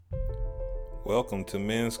Welcome to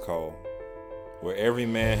Men's Call, where every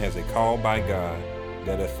man has a call by God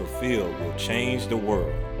that, if fulfilled, will change the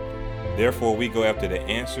world. Therefore, we go after the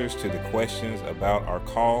answers to the questions about our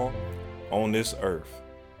call on this earth.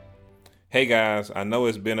 Hey guys, I know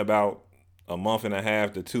it's been about a month and a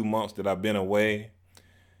half to 2 months that I've been away,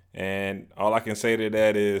 and all I can say to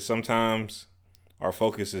that is sometimes our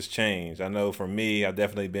focus has changed. I know for me, I've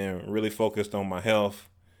definitely been really focused on my health.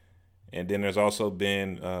 And then there's also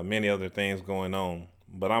been many other things going on.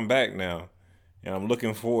 But I'm back now, and I'm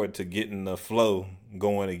looking forward to getting the flow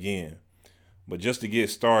going again. But just to get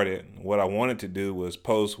started, what I wanted to do was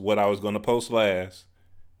post what I was going to post last,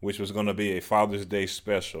 which was going to be a Father's Day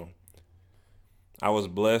special. I was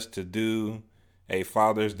blessed to do a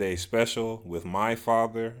Father's Day special with my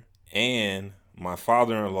father and my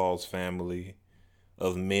father-in-law's family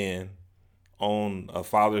of men on a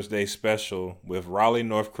Father's Day special with Raleigh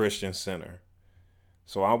North Christian Center.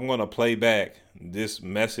 So I'm going to play back this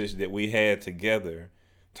message that we had together,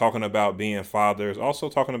 talking about being fathers, also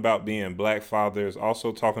talking about being black fathers,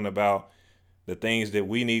 also talking about the things that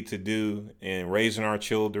we need to do in raising our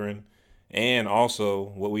children, and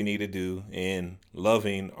also what we need to do in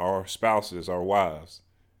loving our spouses, our wives.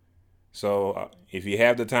 So if you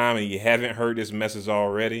have the time and you haven't heard this message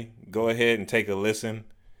already, go ahead and take a listen.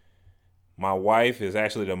 My wife is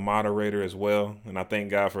actually the moderator as well, and I thank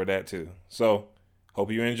God for that too. So, hope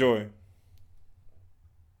you enjoy.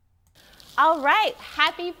 All right,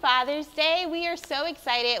 happy Father's Day. We are so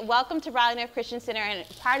excited. Welcome to Raleigh North Christian Center, and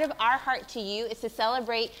part of our heart to you is to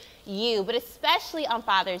celebrate you, but especially on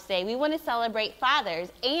Father's Day, we want to celebrate fathers,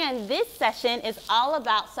 and this session is all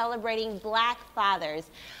about celebrating Black fathers.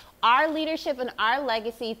 Our leadership and our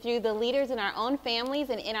legacy through the leaders in our own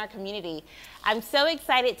families and in our community. I'm so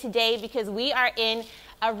excited today because we are in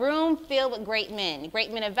a room filled with great men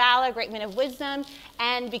of valor, great men of wisdom,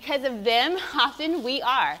 and because of them, often we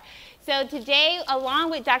are. So today,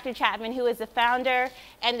 along with Dr. Chapman, who is the founder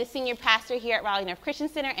and the senior pastor here at Raleigh North Christian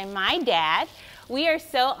Center, and my dad, we are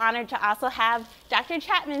so honored to also have Dr.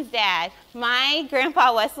 Chapman's dad, my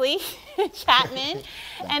grandpa Wesley Chapman,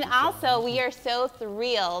 and also we are so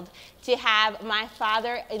thrilled to have my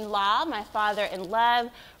father-in-law, my father-in-love,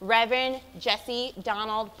 Reverend Jesse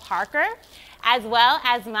Donald Parker, as well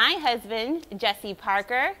as my husband, Jesse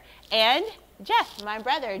Parker, and Jeff, my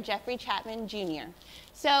brother, Jeffrey Chapman Jr.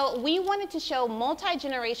 So we wanted to show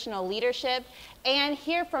multi-generational leadership and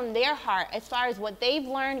hear from their heart as far as what they've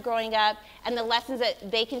learned growing up and the lessons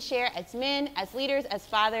that they can share as men, as leaders, as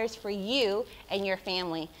fathers for you and your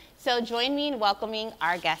family. So join me in welcoming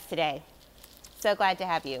our guest today. So glad to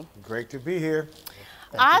have you. Great to be here.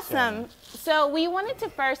 Awesome. So we wanted to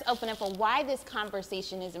first open up on why this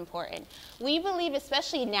conversation is important. We believe,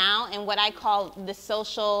 especially now in what I call the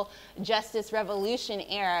social justice revolution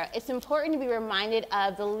era, it's important to be reminded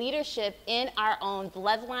of the leadership in our own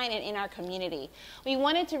bloodline and in our community. We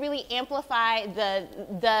wanted to really amplify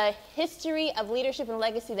the history of leadership and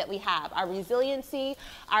legacy that we have, our resiliency,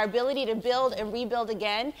 our ability to build and rebuild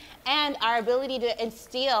again, and our ability to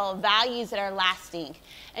instill values that are lasting.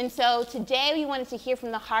 And so today we wanted to hear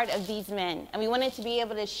from the heart of these men, and we wanted to be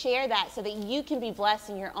able to share that so that you can be blessed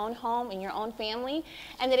in your own home, in your own family,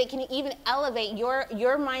 and that it can even elevate your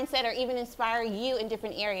mindset or even inspire you in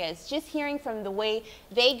different areas. Just hearing from the way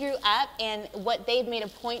they grew up and what they've made a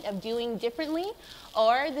point of doing differently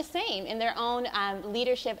or the same in their own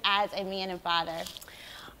leadership as a man and father.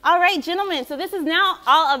 All right, gentlemen, so this is now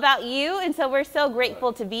all about you, and so we're so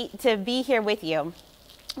grateful to be here with you.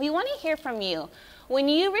 We want to hear from you. When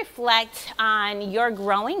you reflect on your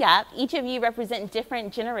growing up, each of you represent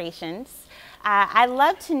different generations. I'd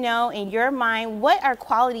love to know in your mind, what are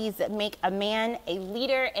qualities that make a man a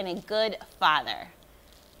leader and a good father?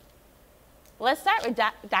 Let's start with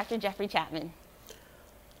Dr. Jeffrey Chapman.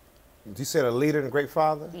 You said a leader and a great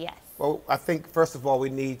father? Yes. Well, I think first of all, we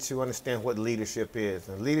need to understand what leadership is.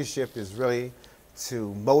 And leadership is really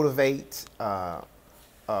to motivate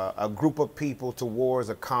a group of people towards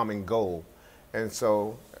a common goal. And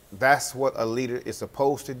so that's what a leader is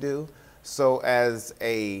supposed to do. So as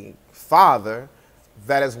a father,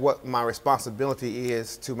 that is what my responsibility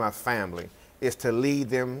is to my family, is to lead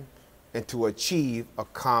them and to achieve a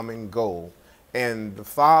common goal. And the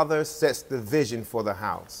father sets the vision for the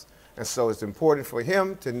house. And so it's important for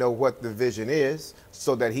him to know what the vision is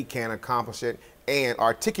so that he can accomplish it and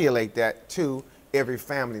articulate that to every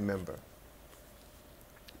family member.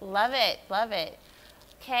 Love it, love it.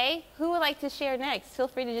 Okay, who would like to share next? Feel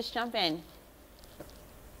free to just jump in.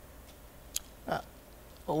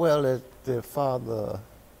 Well, the father,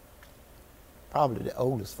 probably the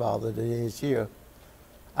oldest father that is here,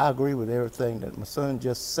 I agree with everything that my son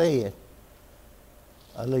just said.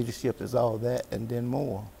 A leadership is all that and then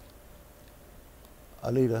more.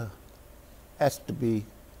 A leader has to be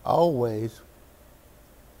always,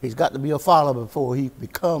 he's got to be a follower before he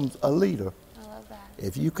becomes a leader. I love that.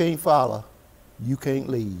 If you can't follow, you can't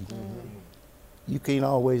lead. You can't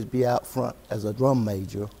always be out front as a drum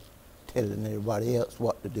major telling everybody else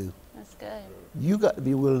what to do. That's good. You got to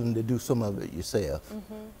be willing to do some of it yourself.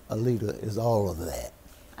 A leader is all of that.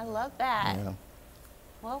 I love that. You know?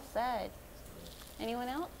 Well said. Anyone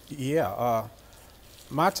else? Yeah,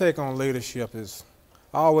 my take on leadership is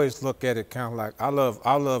I always look at it kind of like I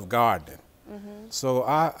love gardening. So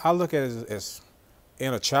I look at it as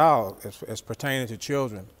in a child, as pertaining to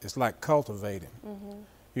children, it's like cultivating.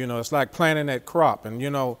 You know, it's like planting that crop. And, you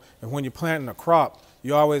know, and when you're planting a crop,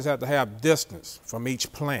 you always have to have distance from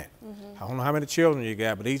each plant. I don't know how many children you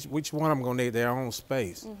got, but each one of them going to need their own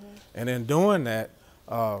space. And in doing that,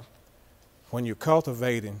 when you're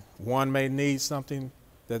cultivating, one may need something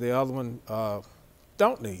that the other one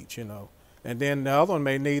don't need, you know. And then the other one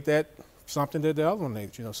may need something that the other one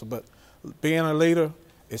needs, you know. So, but being a leader,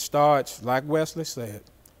 it starts, like Wesley said,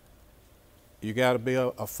 you got to be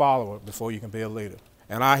a follower before you can be a leader.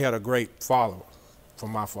 And I had a great follower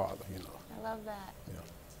from my father, you know. I love that. Yeah.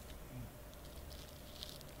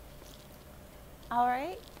 All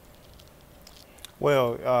right.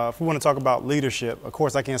 Well, if we want to talk about leadership, of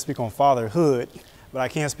course I can't speak on fatherhood, but I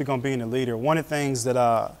can speak on being a leader. One of the things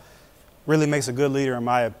that really makes a good leader, in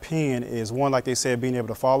my opinion, is one, like they said, being able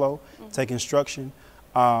to follow, take instruction.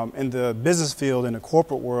 In the business field, in the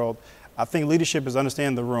corporate world, I think leadership is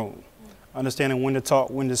understanding the room, understanding when to talk,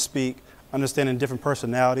 when to speak, understanding different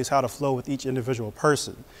personalities, how to flow with each individual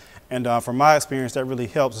person. And from my experience, that really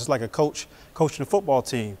helps. It's like a coach coaching a football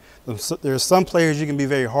team. There's some players you can be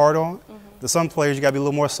very hard on. There's some players you got to be a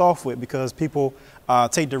little more soft with because people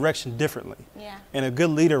take direction differently. Yeah. And a good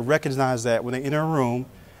leader recognizes that when they enter a room,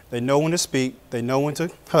 they know when to speak, they know when to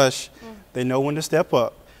hush, they know when to step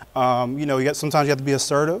up. You know, sometimes you have to be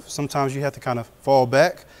assertive. Sometimes you have to kind of fall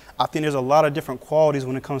back. I think there's a lot of different qualities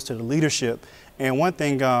when it comes to the leadership. And one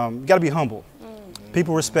thing, you got to be humble.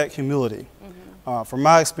 People respect humility. From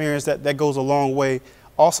my experience, that goes a long way.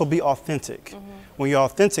 Also be authentic. When you're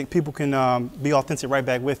authentic, people can be authentic right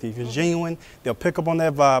back with you. If you're genuine, they'll pick up on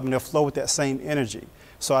that vibe and they'll flow with that same energy.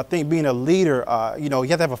 So I think being a leader, you know, you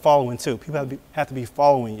have to have a following too. People have to be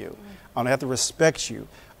following you. They have to respect you.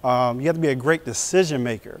 You have to be a great decision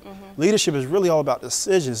maker. Leadership is really all about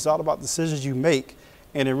decisions. It's all about decisions you make.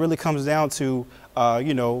 And it really comes down to,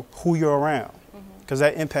 you know, who you're around, because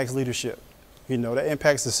that impacts leadership. You know, that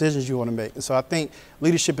impacts decisions you want to make. And so I think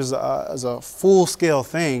leadership is a full-scale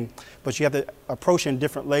thing, but you have to approach it in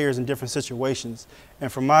different layers and different situations. And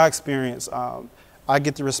from my experience, I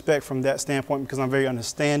get the respect from that standpoint because I'm very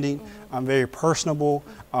understanding. I'm very personable.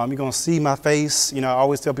 You're going to see my face. You know, I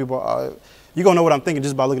always tell people, you're going to know what I'm thinking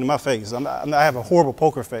just by looking at my face. I have a horrible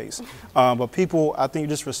poker face. But people, I think,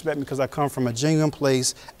 just respect me because I come from a genuine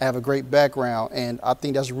place. I have a great background. And I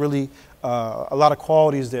think that's really a lot of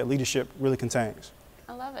qualities that leadership really contains.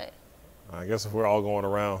 I love it. I guess if we're all going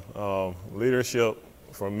around, leadership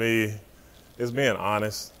for me is being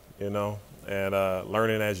honest, you know, and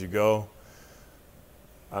learning as you go.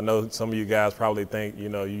 I know some of you guys probably think, you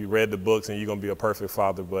know, you read the books and you're going to be a perfect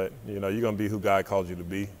father, but, you know, you're going to be who God called you to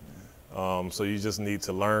be. So you just need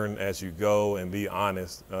to learn as you go and be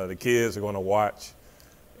honest. The kids are going to watch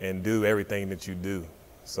and do everything that you do.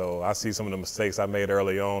 So I see some of the mistakes I made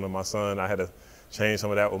early on, and my son, I had to change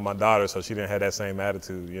some of that with my daughter so she didn't have that same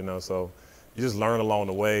attitude, you know. So you just learn along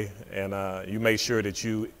the way, and you make sure that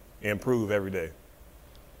you improve every day.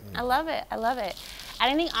 I love it. I love it.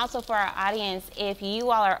 And I think also for our audience, if you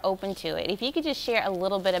all are open to it, if you could just share a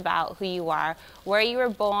little bit about who you are, where you were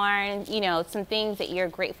born, you know, some things that you're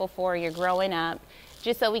grateful for, you're growing up,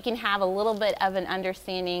 just so we can have a little bit of an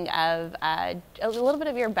understanding of a little bit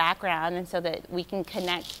of your background and so that we can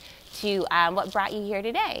connect to what brought you here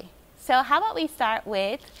today. So how about we start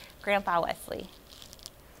with Grandpa Wesley?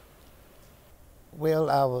 Well,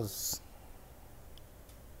 I was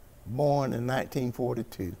born in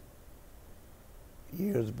 1942,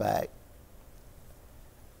 years back.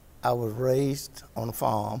 I was raised on a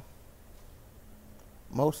farm,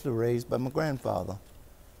 mostly raised by my grandfather.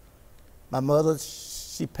 My mother,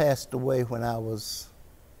 she passed away when I was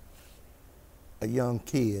a young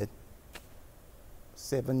kid,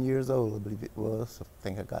 7 years old, I believe it was. I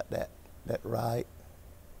think I got that right.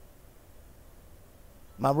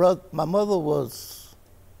 My mother was,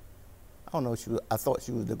 I don't know, I thought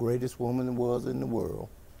she was the greatest woman there was in the world,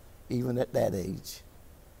 even at that age.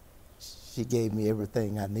 She gave me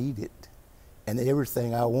everything I needed and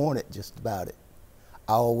everything I wanted, just about it.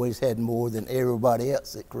 I always had more than everybody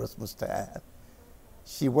else at Christmas time.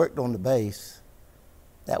 She worked on the base.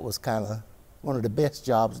 That was kind of one of the best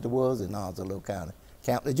jobs there was in Onslow County,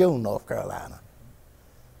 Camp Lejeune, North Carolina.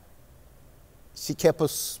 She kept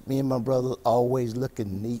us, me and my brother, always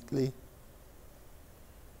looking neatly.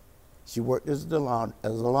 She worked as a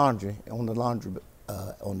laundry on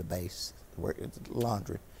the base. Worked at the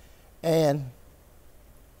laundry, and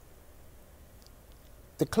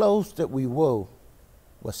the clothes that we wore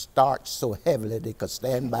were starched so heavily they could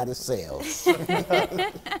stand by themselves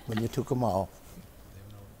when you took them off.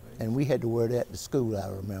 And we had to wear that to school, I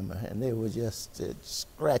remember, and they were just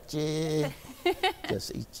scratchy,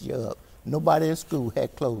 just eat you up. Nobody in school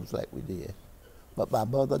had clothes like we did, but my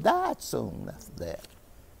brother died soon after that.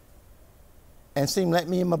 And it seemed like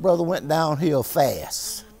me and my brother went downhill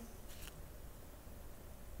fast.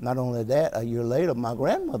 Not only that, a year later, my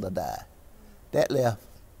grandmother died. That left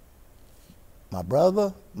my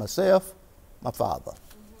brother, myself, my father.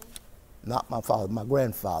 Not my father, my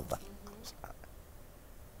grandfather.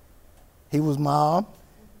 He was mom.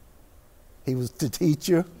 He was the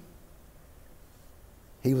teacher.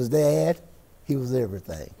 He was dad. He was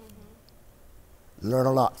everything. Learned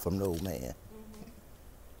a lot from the old man.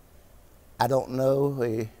 I don't know,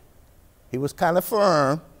 he was kind of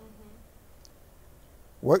firm.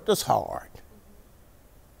 Worked us hard.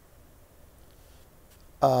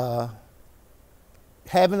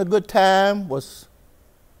 Having a good time was,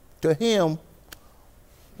 to him,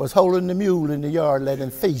 was holding the mule in the yard,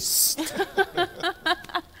 letting feast.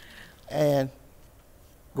 And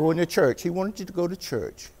going to church. He wanted you to go to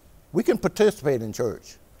church. We can participate in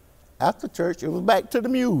church. After church, it was back to the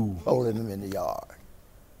mule, holding him in the yard.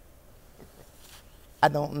 I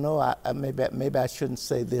don't know, maybe I shouldn't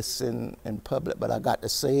say this in public, but I got to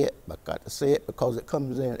say it. I got to say it because it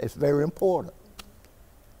comes in, it's very important.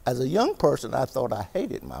 As a young person, I thought I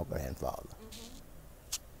hated my grandfather.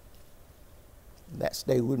 That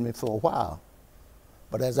stayed with me for a while.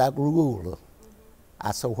 But as I grew older,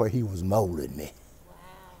 I saw where he was molding me. Wow.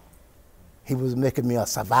 He was making me a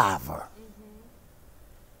survivor.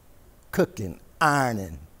 Cooking,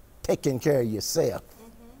 ironing, taking care of yourself.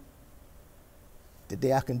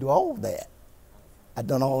 Today I can do all that. I've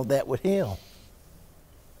done all that with him,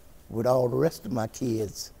 with all the rest of my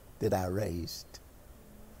kids that I raised.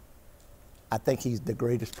 I think he's the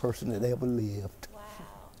greatest person that ever lived. Wow.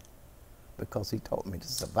 Because he taught me to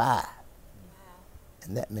survive. Wow.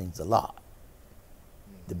 And that means a lot,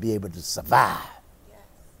 to be able to survive. Yes.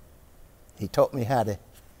 He taught me how to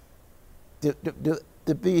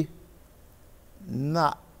be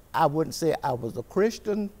not, I wouldn't say I was a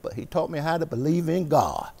Christian, but he taught me how to believe in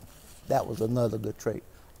God. That was another good trait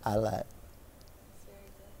I like. That's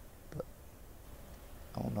very good. But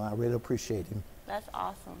I don't know, I really appreciate him. That's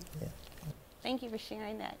awesome. Yeah. Thank you for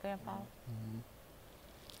sharing that, Grandpa.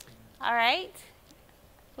 All right,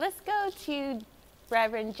 let's go to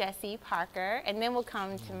Reverend Jesse Parker, and then we'll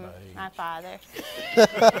come to my father.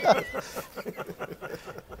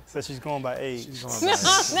 So she's going by age. She's going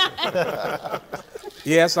by age.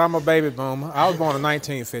 Yes, I'm a baby boomer. I was born in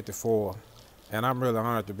 1954, and I'm really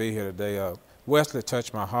honored to be here today. Wesley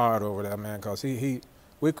touched my heart over that, man, because we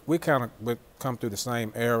kind of come through the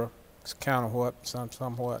same era,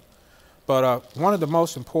 somewhat. But one of the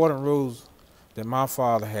most important rules that my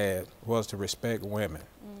father had was to respect women.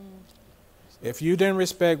 If you didn't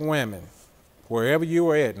respect women, wherever you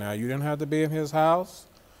were at, now you didn't have to be in his house,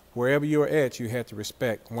 wherever you were at, you had to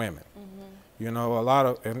respect women. You know, a lot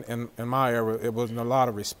of, in my era, it wasn't a lot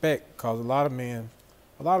of respect because a lot of men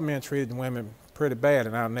treated women pretty bad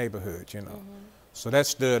in our neighborhood, you know. So that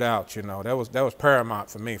stood out, you know. That was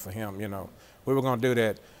paramount for me, for him, you know. We were going to do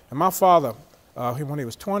that. And my father, when he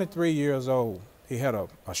was 23 years old, he had a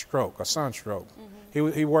stroke, a sunstroke. He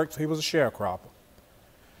was a sharecropper.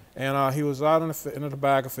 And he was out in the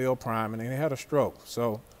tobacco field priming, and he had a stroke.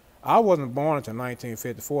 So I wasn't born until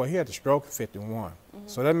 1954. He had the stroke in 51.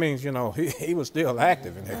 So that means, you know, he was still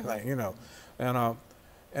active and everything, you know.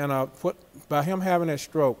 And by him having that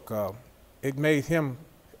stroke, it made him,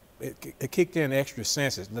 it kicked in extra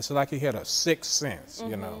senses. It's like he had a sixth sense,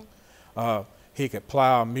 you know. He could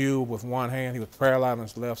plow a mule with one hand. He was paralyzed on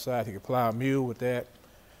his left side. He could plow a mule with that.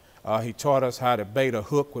 He taught us how to bait a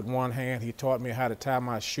hook with one hand. He taught me how to tie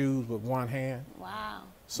my shoes with one hand. Wow.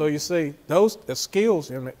 So you see, the skills,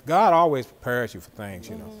 God always prepares you for things,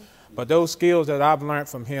 you know. But those skills that I've learned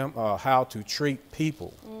from him are how to treat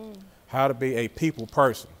people, how to be a people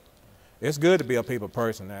person. It's good to be a people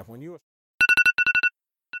person now. When you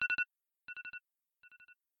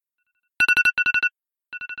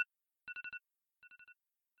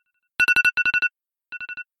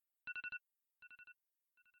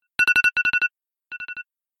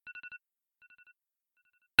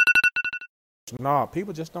No,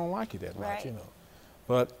 people just don't like you that much, Right. you know.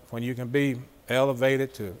 But when you can be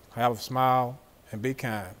elevated to have a smile and be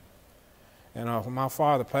kind. And when my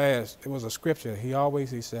father passed, it was a scripture. He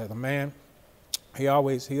said, he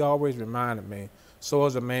always reminded me, so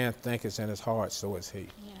as a man thinketh in his heart, so is he.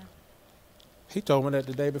 Yeah. He told me that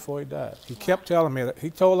the day before he died. He kept telling me that. He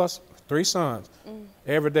told us 3 sons.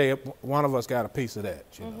 Every day, one of us got a piece of that,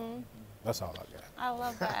 you know. That's all I got. I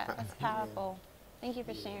love that. That's powerful. Thank you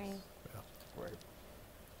for sharing. Great.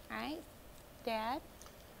 All right, Dad.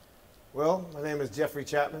 Well, my name is Jeffrey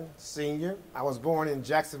Chapman, Sr. I was born in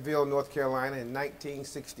Jacksonville, North Carolina in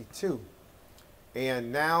 1962.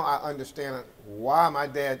 And now I understand why my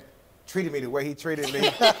dad treated me the way he treated me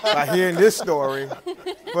by hearing this story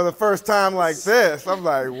for the first time like this. I'm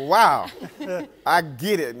like, wow, I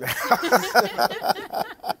get it now.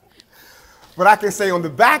 But I can say on the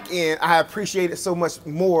back end, I appreciate it so much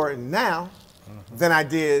more now than I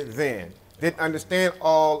did then. Didn't understand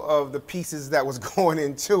all of the pieces that was going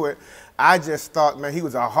into it. I just thought, man, he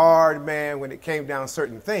was a hard man when it came down to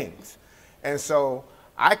certain things. And so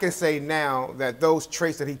I can say now that those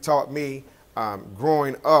traits that he taught me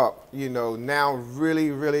growing up, you know, now really,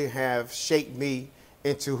 really have shaped me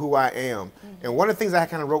into who I am. And one of the things I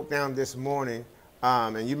kind of wrote down this morning,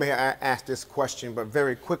 and you may have asked this question, but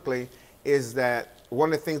very quickly, is that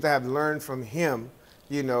one of the things I have learned from him,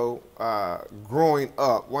 you know, growing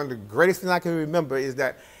up, one of the greatest things I can remember is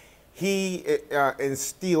that he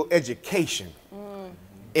instilled education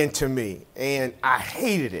into me, and I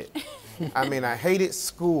hated it. I mean, I hated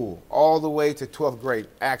school all the way to 12th grade.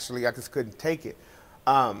 Actually, I just couldn't take it.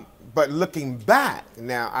 But looking back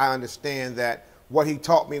now, I understand that what he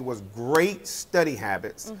taught me was great study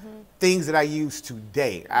habits, things that I use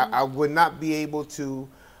today. I would not be able to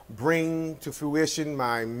bring to fruition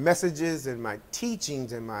my messages and my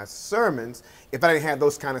teachings and my sermons if I didn't have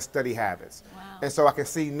those kind of study habits. Wow. And so I can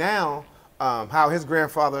see now how his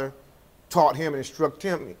grandfather taught him and instructed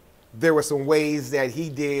him. There were some ways that he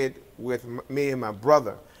did with me and my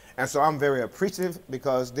brother. And so I'm very appreciative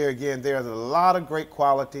because there again, there's a lot of great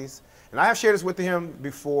qualities. And I have shared this with him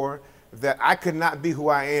before that I could not be who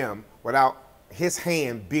I am without his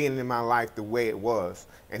hand being in my life the way it was.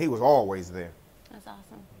 And he was always there. That's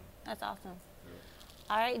awesome. That's awesome.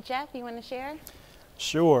 All right, Jeff, you want to share?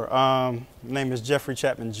 Sure. My name is Jeffrey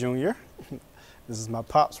Chapman Jr. This is my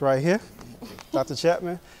pops right here, Dr.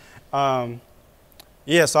 Chapman. So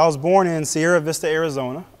I was born in Sierra Vista,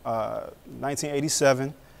 Arizona,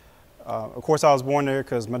 1987. Of course, I was born there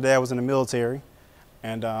because my dad was in the military.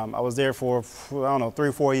 And I was there for, 3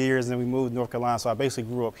 or 4 years, and then we moved to North Carolina. So I basically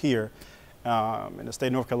grew up here in the state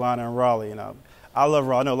of North Carolina in Raleigh. And I love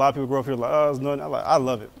Raleigh. I know a lot of people grow up here like, oh, it's nothing. I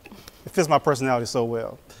love it. It fits my personality so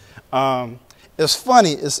well. It's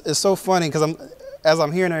funny. It's so funny because as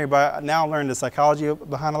I'm hearing everybody, now I'm learning the psychology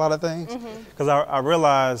behind a lot of things. Because I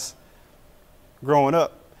realized growing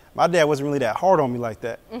up, my dad wasn't really that hard on me like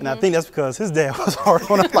that. And I think that's because his dad was hard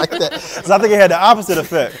on him like that. So I think it had the opposite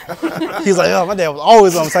effect. He's like, oh, my dad was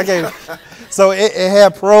always on me. So it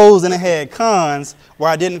had pros and it had cons where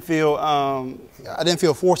I didn't feel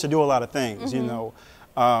forced to do a lot of things, you know.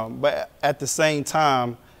 But at the same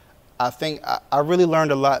time, I think I really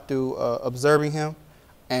learned a lot through observing him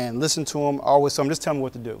and listening to him. Always, so I'm just telling him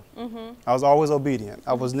what to do. I was always obedient.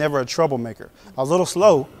 I was never a troublemaker. I was a little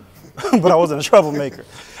slow, but I wasn't a troublemaker.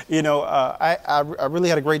 You know, I really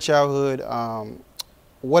had a great childhood.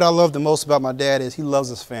 What I love the most about my dad is he loves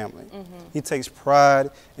his family. He takes pride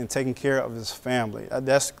in taking care of his family.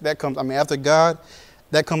 That comes, I mean, after God,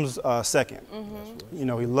 that comes second. You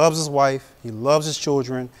know, he loves his wife. He loves his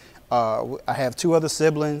children. I have 2 other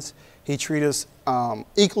siblings. He treats us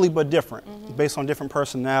equally but different, based on different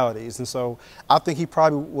personalities. And so I think he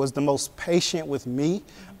probably was the most patient with me.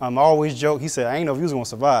 I always joke, he said, I ain't know if you was going to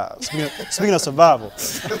survive. Speaking of survival,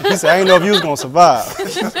 he said, I ain't know if you was going to survive. He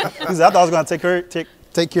said, I thought I was going to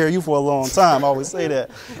take care of you for a long time. I always say that.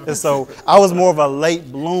 And so I was more of a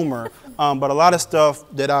late bloomer. But a lot of stuff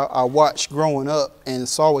that I watched growing up and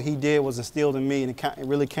saw what he did was instilled in me, and it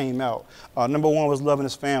really came out. Number 1 was loving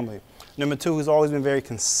his family. Number 2, he's always been very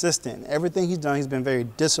consistent. Everything he's done, he's been very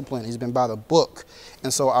disciplined. He's been by the book.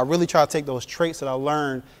 And so I really try to take those traits that I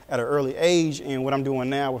learned at an early age and what I'm doing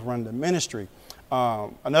now with running the ministry.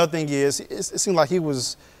 Another thing is, it seemed like he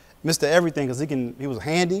was Mr. Everything because he was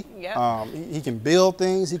handy. Yep. He can build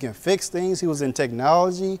things. He can fix things. He was in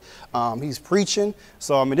technology. He's preaching.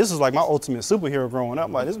 So, I mean, this is like my ultimate superhero growing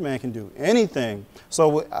up. Like, this man can do anything.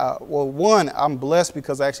 So, well, one, I'm blessed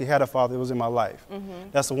because I actually had a father that was in my life.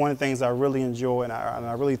 That's one of the things I really enjoy and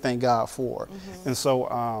I really thank God for. And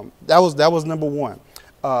so that was number 1.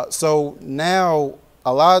 So now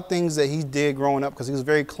a lot of things that he did growing up, because he was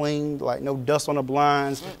very clean, like no dust on the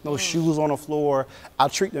blinds, no shoes on the floor. I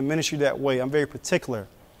treat the ministry that way. I'm very particular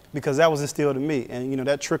because that was instilled in me, and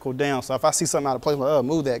that trickled down. So if I see something out of place, I'm like,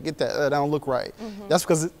 move that, get that, that don't look right. That's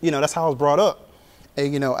because that's how I was brought up.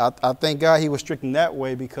 And I thank God he was strict in that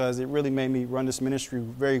way, because it really made me run this ministry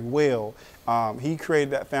very well. He created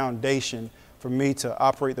that foundation for me to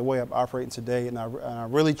operate the way I'm operating today, and I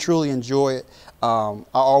really truly enjoy it. I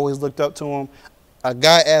always looked up to him. A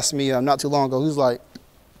guy asked me not too long ago, he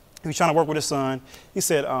was trying to work with his son. He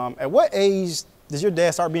said, at what age does your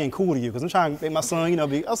dad start being cool to you? Because I'm trying to make my son, I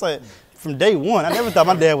was like, from day one. I never thought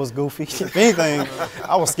my dad was goofy. If anything,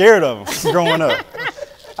 I was scared of him growing up.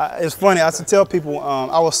 It's funny, I used to tell people,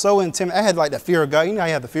 I was so intimidated. I had like the fear of God. You know how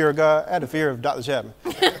you have the fear of God? I had the fear of Dr. Chapman.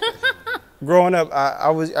 Growing up,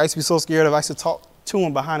 I used to be so scared of, I used to talk to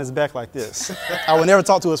him behind his back like this. I would never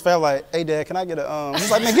talk to his family like, hey, Dad, can I get a,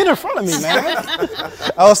 he's like, man, get in front of me, man.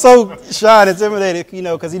 I was so shy and intimidated,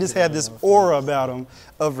 because he just had this aura about him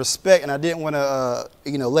of respect, and I didn't want to,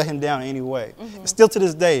 let him down in any way. Still to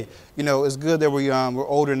this day, it's good that we're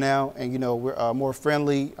older now, and, we're more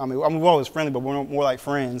friendly. I mean, we're always friendly, but we're more like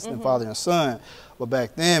friends than father and son. But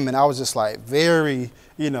back then, and I was just like very,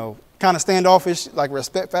 kind of standoffish, like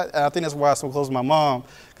respect. And I think that's why I'm so close to my mom,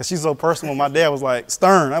 because she's so personal. My dad was like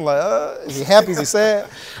stern. I'm like, is he happy? Is he sad?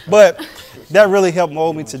 But that really helped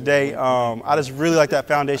mold me today. I just really like that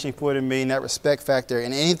foundation he put in me, and that respect factor.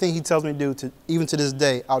 And anything he tells me to do, even to this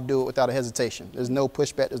day, I'll do it without a hesitation. There's no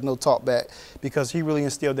pushback. There's no talk back, because he really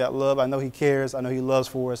instilled that love. I know he cares. I know he loves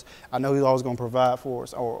for us. I know he's always going to provide for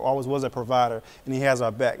us, or always was a provider, and he has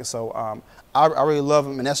our back. And so I really love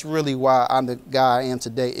him, and that's really why I'm the guy I am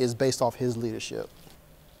today, is based off his leadership.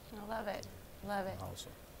 I love it. Love it.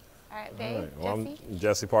 Awesome. All right, babe. All right. Well, Jesse? I'm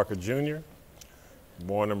Jesse Parker Jr.,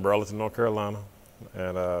 born in Burlington, North Carolina.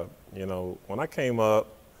 And, when I came up,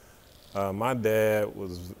 my dad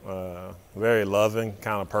was a very loving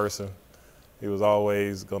kind of person. He was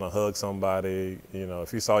always going to hug somebody.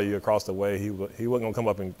 If he saw you across the way, he wasn't going to come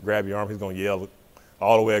up and grab your arm. He was going to yell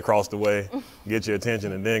all the way across the way, get your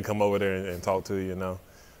attention, and then come over there and talk to you,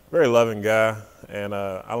 Very loving guy. And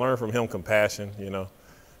I learned from him compassion,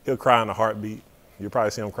 He'll cry in a heartbeat. You'll probably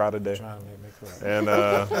see him cry today. Trying to make me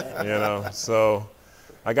cry. And, so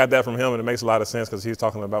I got that from him, and it makes a lot of sense, because he was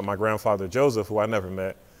talking about my grandfather, Joseph, who I never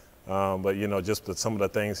met. But, just some of the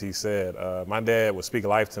things he said. My dad would speak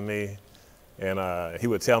life to me, and he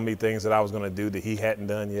would tell me things that I was going to do that he hadn't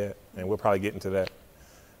done yet, and we'll probably get into that.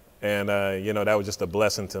 And, that was just a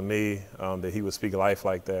blessing to me, that he would speak life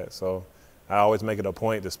like that. So I always make it a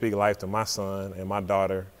point to speak life to my son and my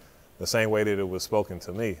daughter the same way that it was spoken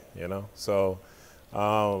to me, So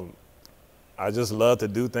I just love to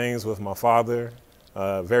do things with my father,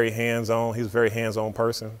 very hands-on. He's a very hands-on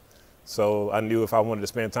person. So I knew if I wanted to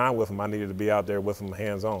spend time with him, I needed to be out there with him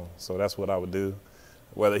hands-on. So that's what I would do,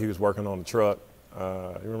 whether he was working on the truck.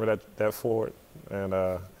 You remember that Ford? And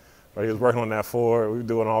he was working on that Ford. We were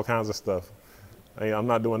doing all kinds of stuff. I'm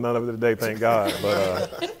not doing none of it today, thank God.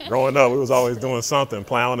 But growing up, we was always doing something,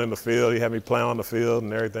 plowing in the field. He had me plowing the field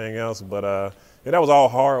and everything else. But that was all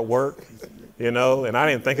hard work, and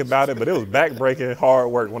I didn't think about it, but it was back-breaking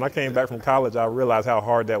hard work. When I came back from college, I realized how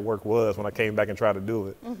hard that work was when I came back and tried to do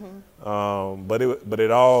it. But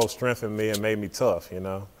it all strengthened me and made me tough,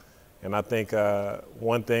 And I think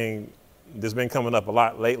one thing that's been coming up a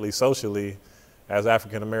lot lately socially as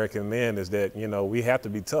African-American men is that, we have to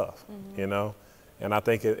be tough, And I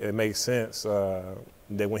think it makes sense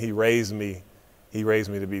that when he raised me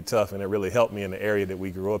to be tough, and it really helped me in the area that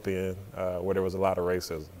we grew up in, where there was a lot of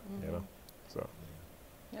racism, So.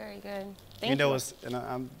 Very good. Thank you.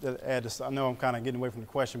 I know I'm kind of getting away from the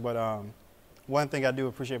question, but one thing I do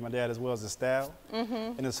appreciate my dad as well is his style.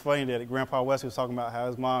 And it's funny that Grandpa Wesley was talking about how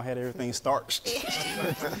his mom had everything starched.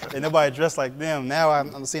 And nobody dressed like them. Now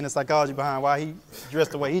I'm seeing the psychology behind why he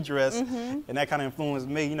dressed the way he dressed. And that kind of influenced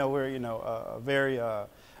me. We're, very,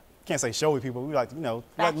 can't say showy people. We like to,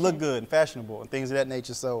 like look good and fashionable and things of that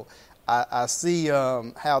nature. So I see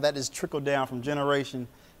how that is trickled down from generation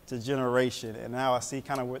to generation. And now I see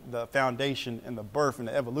kind of what the foundation and the birth and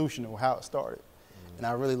the evolution of how it started. And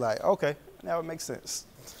I really like, okay, now it makes sense.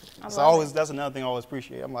 That's another thing I always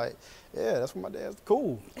appreciate. I'm like, yeah, that's what my dad's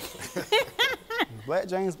cool. Black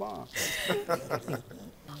James Bond.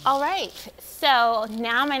 All right. So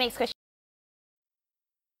now my next question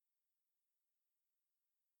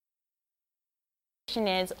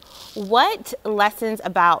is, what lessons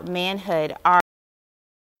about manhood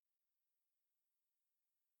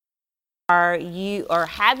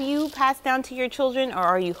have you passed down to your children, or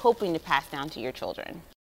are you hoping to pass down to your children?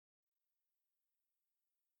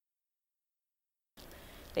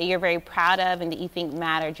 that you're very proud of and that you think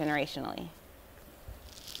matter generationally?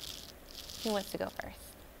 Who wants to go first?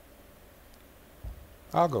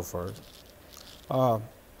 I'll go first.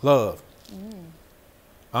 Love,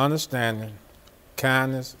 understanding,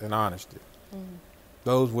 kindness, and honesty.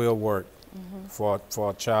 Those will work for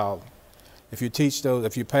a child. If you teach those,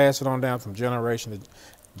 if you pass it on down from generation to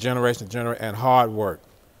generation, and hard work.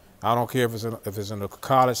 I don't care if it's in the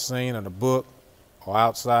college scene, in the book, or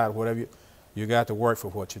outside, whatever. You got to work for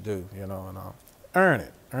what you do, and earn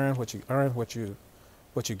it. Earn what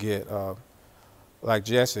you get. Like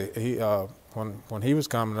Jesse, he when he was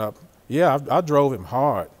coming up, I drove him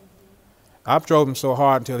hard. I drove him so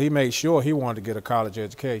hard until he made sure he wanted to get a college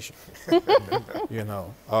education.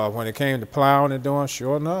 When it came to plowing and doing,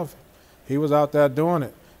 sure enough, he was out there doing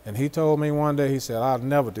it. And he told me one day, he said, "I'll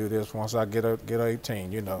never do this once I get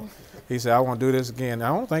 18." He said, "I want to do this again." I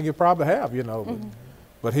don't think he probably have,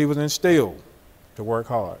 but he was instilled to work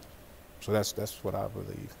hard. So that's what I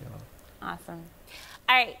believe. Awesome.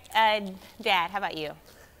 All right, Dad, how about you?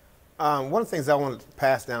 One of the things I wanted to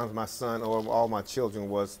pass down to my son or all my children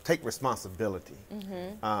was take responsibility.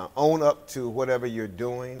 Own up to whatever you're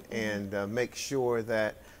doing and make sure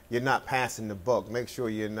that you're not passing the buck. Make sure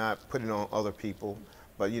you're not putting it on other people.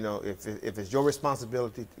 But, if it's your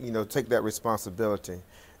responsibility, take that responsibility.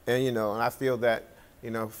 And, and I feel that,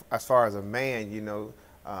 as far as a man,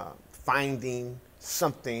 finding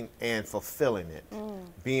something and fulfilling it,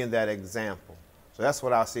 being that example. So that's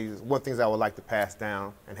what I see. One of the things I would like to pass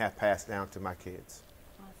down and have passed down to my kids.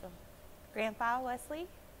 Awesome. Grandpa Wesley?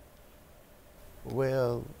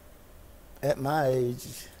 Well, at my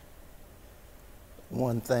age,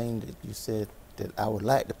 one thing that you said that I would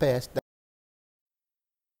like to pass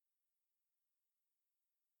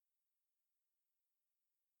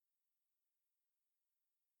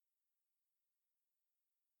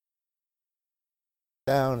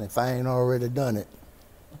down, if I ain't already done it,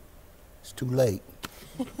 it's too late.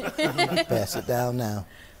 Pass it down now.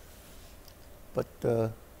 But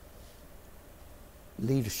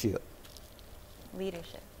leadership.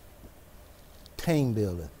 Leadership. Team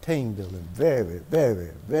building, very,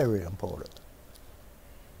 very, very important.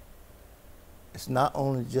 It's not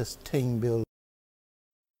only just team building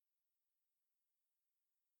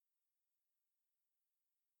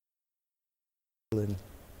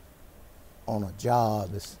on a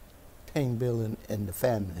job, it's team building in the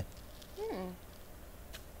family.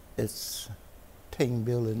 It's team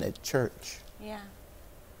building at church. Yeah.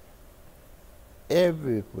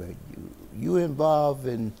 Everywhere you involve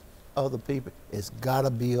in other people, it's got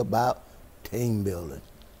to be about team building.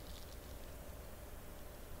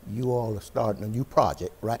 You all are starting a new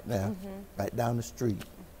project right now, right down the street.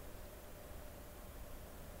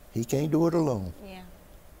 He can't do it alone. Yeah.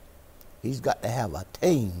 He's got to have a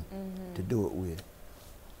team to do it with.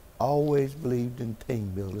 Always believed in team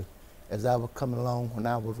building. As I was coming along when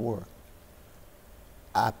I was working,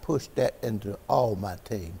 I pushed that into all my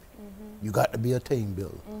teams. You got to be a team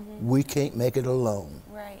builder. We can't make it alone.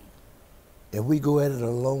 Right. If we go at it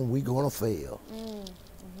alone, we're going to fail.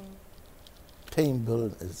 Team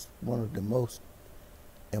building is one of the most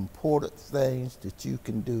important things that you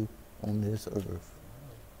can do on this earth.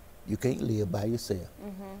 You can't live by yourself.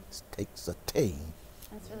 It takes a team.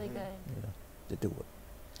 That's really good. To do it.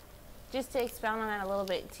 Just to expound on that a little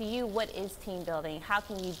bit, to you, what is team building? How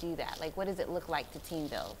can you do that? Like, what does it look like to team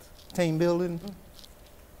build? Team building,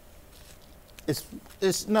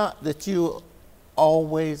 it's not that you're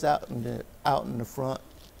always out in the front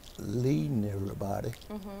leading everybody.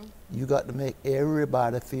 You got to make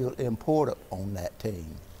everybody feel important on that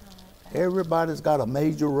team. Okay. Everybody's got a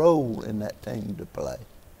major role in that team to play.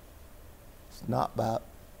 It's not about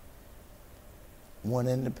one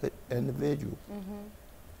individual.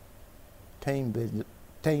 Team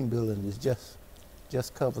building is just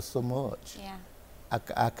covers so much. Yeah.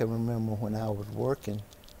 I can remember when I was working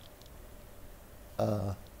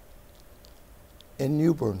in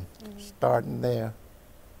New Bern, starting there,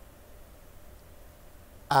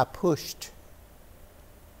 I pushed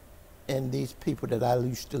in these people that I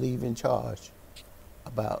used to leave in charge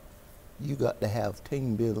about you got to have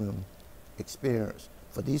team building experience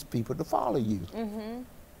for these people to follow you.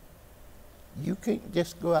 You can't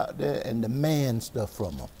just go out there and demand stuff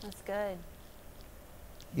from them. That's good.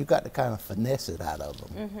 You got to kind of finesse it out of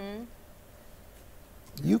them.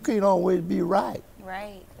 You can't always be right.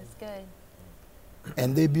 Right, that's good.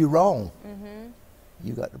 And they be wrong.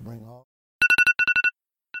 You got to bring all.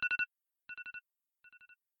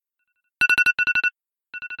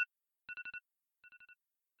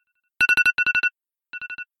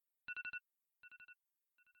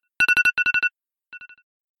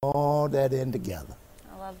 All that in together.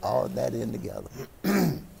 I love love that. all that in together.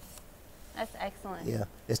 That's excellent. Yeah,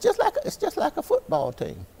 it's just like a football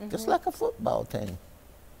team. Just like a football team.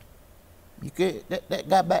 You can't that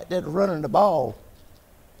guy back there running the ball.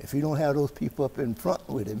 If you don't have those people up in front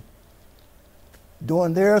with him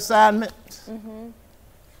doing their assignments,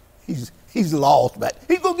 he's lost. But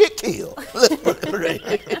he's gonna get killed.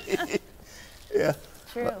 Yeah.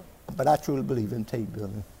 True. But I truly believe in team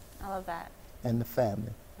building I love that. and the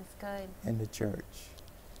family That's good. and the church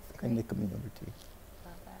and the community.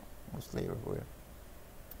 Love that. Mostly everywhere.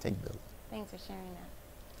 Team building. Thanks for sharing that.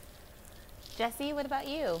 Jesse, what about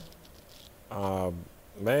you?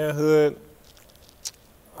 Manhood,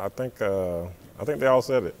 I think they all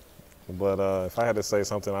said it. But if I had to say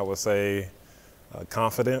something, I would say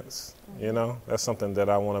confidence. You know, that's something that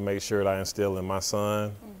I want to make sure that I instill in my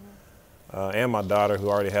son and my daughter, who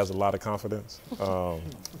already has a lot of confidence.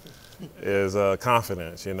 Is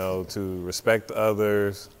confidence, you know, to respect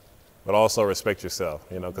others, but also respect yourself,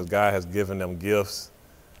 you know, because God has given them gifts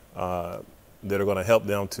that are going to help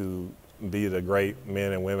them to be the great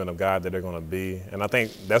men and women of God that they're going to be. And I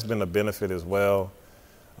think that's been a benefit as well,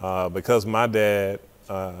 because my dad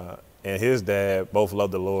and his dad both love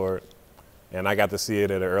the Lord, and I got to see it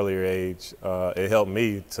at an earlier age. It helped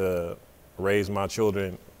me to raise my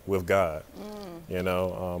children with God. You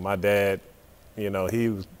know, my dad, you know, he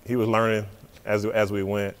was learning as we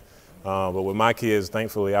went. But with my kids,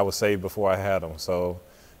 thankfully, I was saved before I had them. So,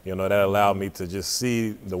 you know, that allowed me to just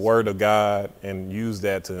see the Word of God and use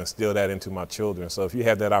that to instill that into my children. So if you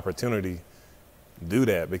have that opportunity, do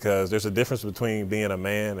that, because there's a difference between being a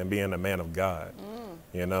man and being a man of God.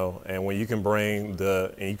 You know, and when you can bring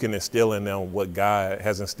and you can instill in them what God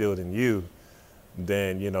has instilled in you,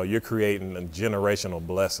 then, you know, you're creating generational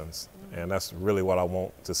blessings. And that's really what I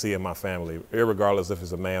want to see in my family, regardless if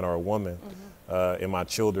it's a man or a woman. In my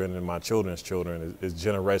children and my children's children is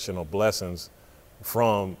generational blessings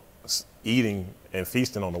from eating and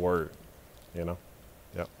feasting on the Word, you know?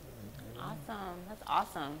 Yep. Awesome. That's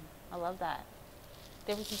awesome. I love that.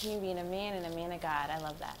 Difference between being a man and a man of God. I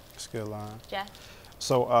love that. That's a good line. Jeff?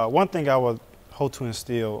 So one thing I would hope to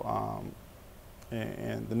instill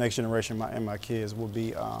in the next generation and my kids will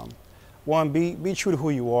be, one, be true to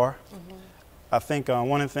who you are. I think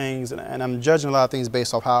one of the things, and I'm judging a lot of things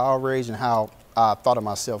based off how I was raised and how I thought of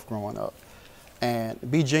myself growing up. And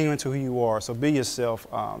be genuine to who you are. So be yourself.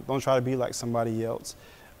 Don't try to be like somebody else.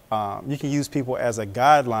 You can use people as a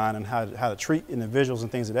guideline on how to treat individuals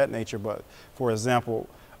and things of that nature. But for example,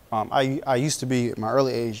 I used to be, at my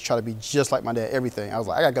early age, try to be just like my dad, everything. I was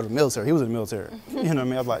like, I got to go to the military. He was in the military. You know what I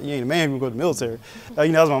mean? I was like, you ain't a man, you can go to the military. You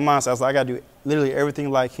know, that was my mindset. I was like, I got to do literally everything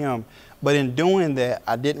like him. But in doing that,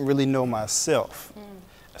 I didn't really know myself.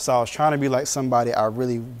 So I was trying to be like somebody I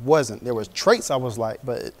really wasn't. There was traits I was like,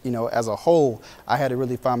 but, you know, as a whole, I had to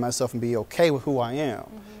really find myself and be okay with who I am,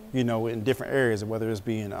 you know, in different areas, whether it's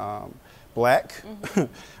being black,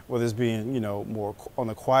 whether it's being, you know, more on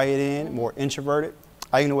the quiet end, more introverted.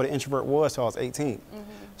 I didn't know what an introvert was until I was 18.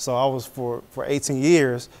 So I was, for 18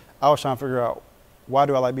 years, I was trying to figure out, why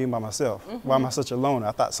do I like being by myself? Why am I such a loner?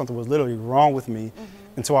 I thought something was literally wrong with me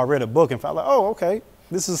until I read a book and felt like, oh, okay,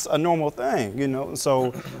 this is a normal thing, you know? And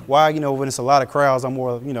so why, you know, when it's a lot of crowds, I'm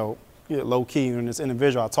more, you know, low key, and it's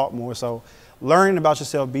individual, I talk more. So learning about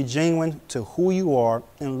yourself, be genuine to who you are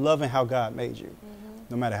and loving how God made you.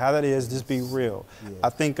 No matter how that is, just be real. Yes. I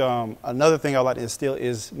think another thing I like to instill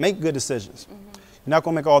is make good decisions. You're not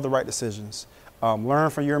gonna make all the right decisions. Learn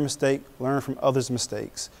from your mistake, learn from others'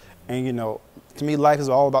 mistakes. And, you know, to me, life is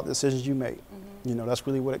all about the decisions you make. You know, that's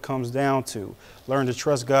really what it comes down to. Learn to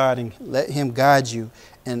trust God and let Him guide you,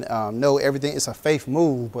 and know everything. It's a faith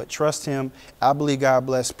move, but trust Him. I believe God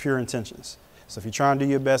bless pure intentions. So if you're trying to do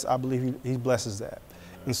your best, I believe He blesses that.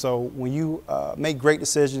 And so when you make great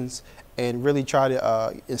decisions and really try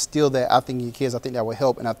to instill that, I think in your kids, I think that will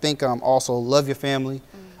help. And I think also love your family,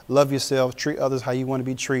 love yourself, treat others how you want to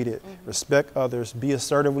be treated, respect others, be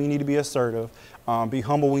assertive when you need to be assertive, be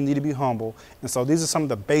humble when you need to be humble. And so these are some of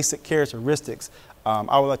the basic characteristics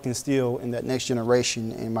I would like to instill in that next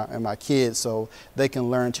generation and my kids, so they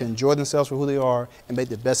can learn to enjoy themselves for who they are and make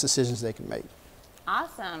the best decisions they can make.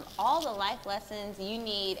 Awesome. All the life lessons you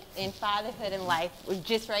need in fatherhood and life were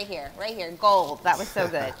just right here, gold. That was so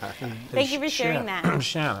good. Thank you for sharing that.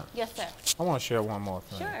 Shannon. Yes, sir. I want to share one more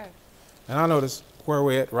thing. Sure. And I notice where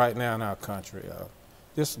we're at right now in our country.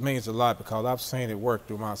 This means a lot because I've seen it work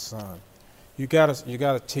through my son. You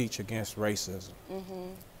gotta teach against racism.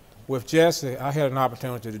 With Jesse, I had an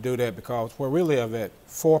opportunity to do that because where we live at,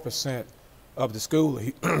 4% of the school,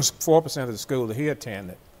 4% of the school that he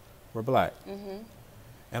attended were black.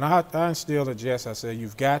 And I instilled in Jesse, I said,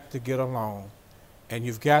 you've got to get along And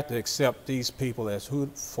you've got to accept these people as who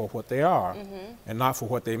for what they are and not for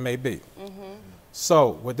what they may be.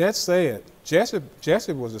 So with that said,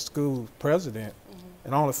 Jesse was a school president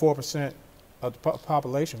and only 4% of the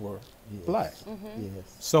population were black.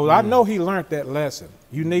 Yes. So I know he learned that lesson.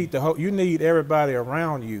 You need you need everybody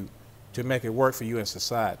around you to make it work for you in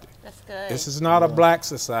society. That's good. This is not a black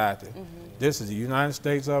society. This is the United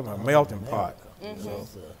States of a melting pot.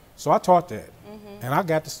 So I taught that. And I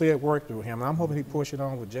got to see it work through him. And I'm hoping he push it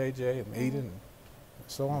on with JJ and Eden and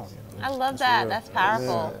so on. You know. I love that. That's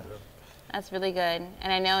powerful. That's really good.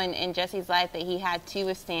 And I know in Jesse's life that he had to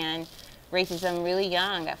withstand racism really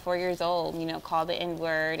young, at 4 years old, you know, call the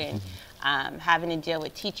N-word and having to deal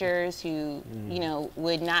with teachers who, you know,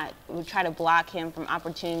 would try to block him from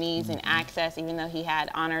opportunities and access, even though he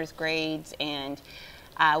had honors grades. And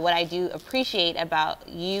what I do appreciate about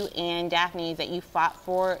you and Daphne is that you fought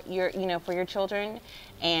for your children,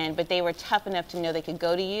 but they were tough enough to know they could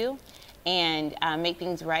go to you and make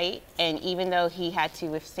things right. And even though he had to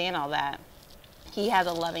withstand all that, he has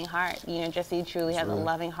a loving heart. You know, Jesse truly has a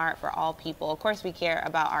loving heart for all people. Of course, we care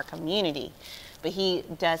about our community, but he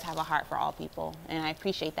does have a heart for all people, and I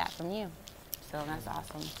appreciate that from you. So that's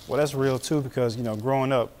awesome. Well, that's real too, because you know,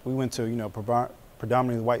 growing up, we went to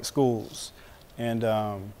predominantly white schools, and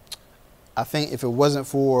I think if it wasn't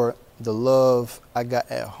for the love I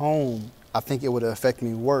got at home, I think it would have affected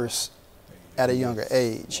me worse at a younger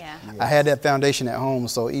age. Yeah. I had that foundation at home,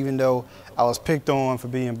 so even though I was picked on for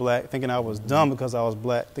being black, thinking I was dumb because I was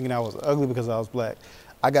black, thinking I was ugly because I was black,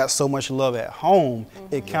 I got so much love at home,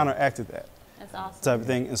 it counteracted that. That's awesome. Type of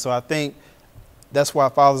thing. And so I think that's why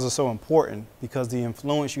fathers are so important, because the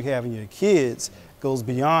influence you have in your kids goes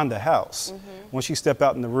beyond the house. Once you step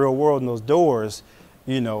out in the real world in those doors,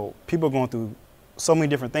 you know, people are going through so many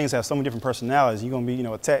different things, have so many different personalities. You're going to be, you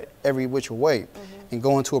know, attacked every which way. And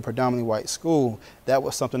going to a predominantly white school, that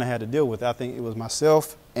was something I had to deal with. I think it was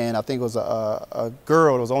myself, and I think it was a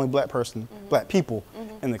girl. It was the only black person, black people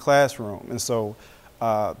in the classroom. And so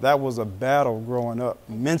that was a battle growing up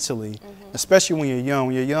mentally, especially when you're young.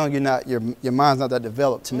 When you're young, your mind's not that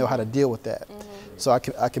developed to know how to deal with that. So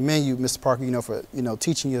I commend you, Mr. Parker, you know, for, you know,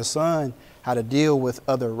 teaching your son how to deal with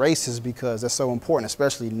other races, because that's so important,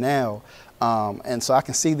 especially now. And so I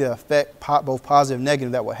can see the effect, both positive and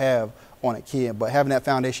negative, that will have on a kid. But having that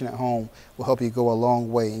foundation at home will help you go a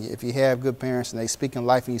long way. And if you have good parents and they speak in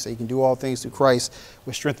life and you say you can do all things through Christ,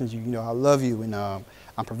 which strengthens you, you know, I love you and I'm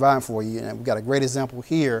providing for you. And we got a great example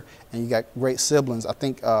here, and you got great siblings. I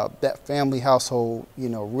think that family household, you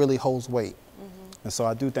know, really holds weight. And so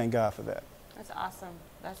I do thank God for that. That's awesome.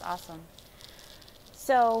 That's awesome.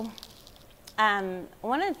 So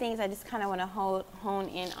one of the things I just kind of want to hone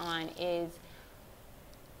in on is,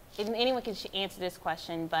 and anyone can answer this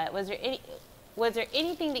question, but was there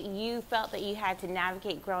anything that you felt that you had to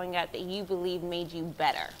navigate growing up that you believe made you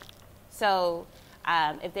better? So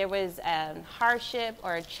if there was hardship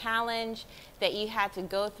or a challenge that you had to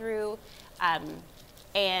go through,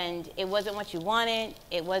 and it wasn't what you wanted,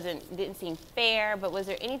 didn't seem fair, but was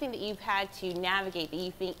there anything that you've had to navigate that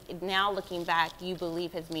you think, now looking back, you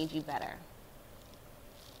believe has made you better?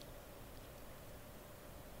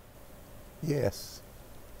 Yes.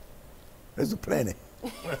 There's a plenty.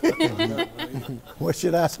 Where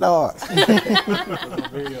should I start?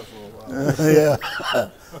 Yeah.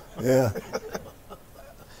 Yeah.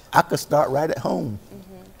 I could start right at home.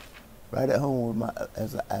 Right at home with my,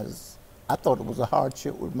 as I thought it was a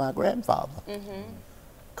hardship with my grandfather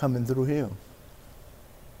coming through him.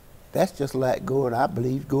 That's just like going, I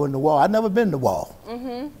believe, going to the wall. I've never been to the wall.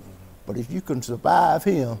 But if you can survive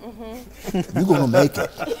him, you're gonna make it.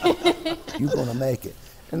 You're gonna make it.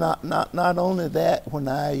 And not only that, when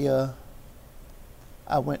I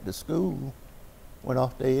went to school, went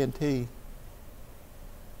off to A&T,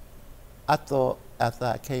 I thought after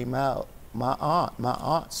I came out, my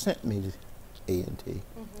aunt sent me to A&T.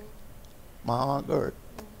 My Aunt Gert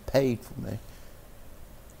paid for me.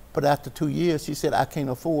 But after 2 years, she said, I can't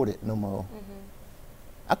afford it no more.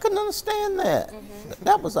 I couldn't understand that.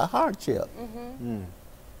 That was a hardship.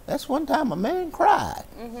 That's one time a man cried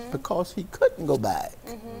because he couldn't go back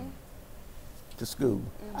to school.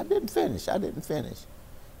 I didn't finish.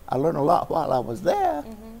 I learned a lot while I was there,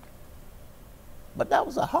 but that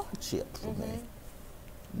was a hardship for me,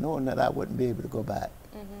 knowing that I wouldn't be able to go back.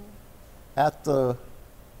 After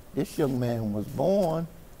this young man was born,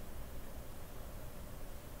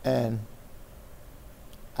 and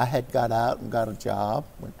I had got out and got a job,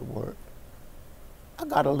 went to work, I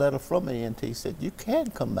got a letter from A&T said, you can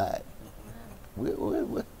come back.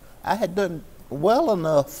 I had done well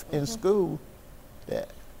enough in school that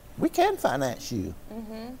we can finance you.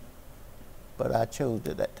 but I chose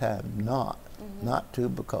at that time not to,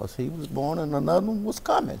 because he was born and another one was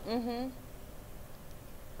coming.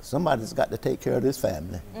 Somebody's got to take care of this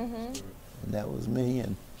family. And that was me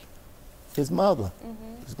and his mother.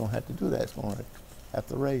 He's going to have to do that. He's going to have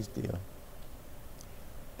to raise them.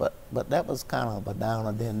 But that was kind of a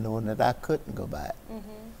downer then, knowing that I couldn't go back.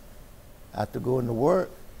 After going to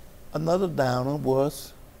work, another downer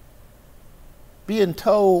was being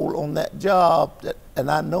told on that job that, and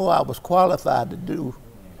I know I was qualified to do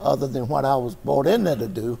other than what I was brought in there to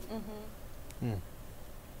do,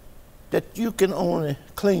 that you can only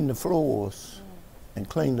clean the floors and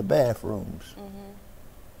clean the bathrooms.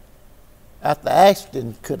 After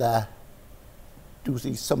asking, could I do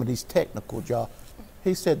some of these technical jobs,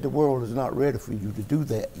 he said the world is not ready for you to do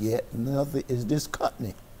that yet, neither is this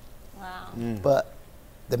company. Wow. But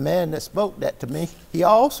the man that spoke that to me, he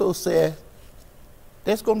also said,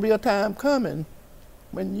 there's going to be a time coming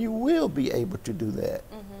when you will be able to do that.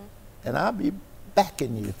 And I'll be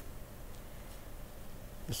backing you.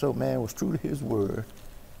 So man was true to his word.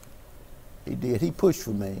 He did. He pushed for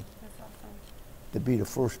me. That's awesome. To be the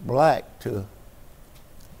first black to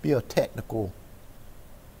be a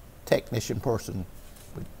technician person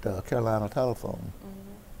with Carolina Telephone.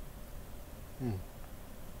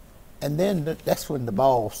 And then that's when the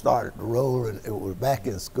ball started to roll, and it was back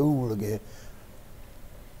in school again.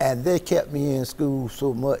 And they kept me in school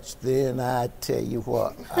so much, then I tell you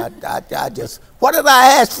what, I just, what did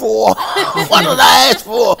I ask for? What did I ask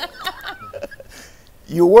for?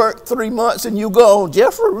 You work 3 months and you go on.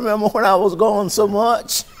 Jeffrey, remember when I was going so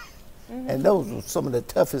much? And those were some of the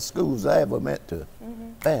toughest schools I ever went to.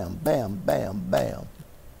 Bam, bam, bam, bam.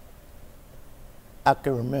 I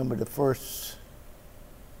can remember one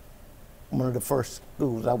of the first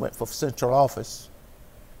schools I went for central office.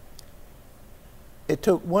 It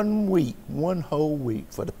took 1 week, one whole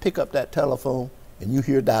week, to pick up that telephone and you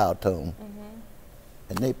hear dial tone.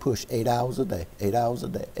 And they push 8 hours a day, 8 hours a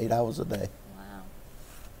day, 8 hours a day. Wow.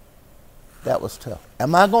 That was tough.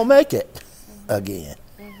 Am I going to make it again?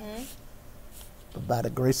 But by the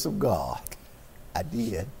grace of God, I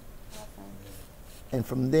did. And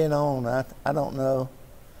from then on, I don't know,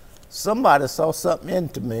 somebody saw something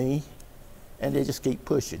into me and they just keep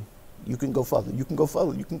pushing. You can go further, you can go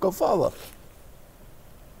further, you can go further.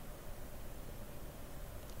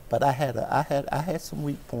 But I had some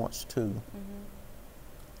weak points too.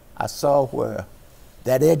 I saw where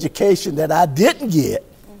that education that I didn't get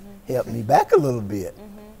helped me back a little bit.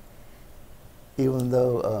 Even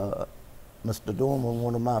though Mr. Dorman,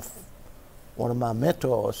 one of my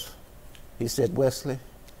mentors, he said, Wesley,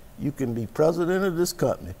 you can be president of this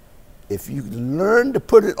company if you learn to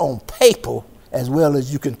put it on paper as well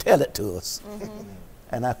as you can tell it to us.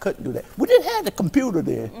 And I couldn't do that. We didn't have the computer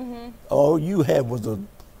then. All you had was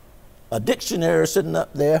a dictionary sitting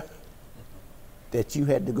up there that you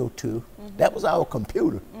had to go to. That was our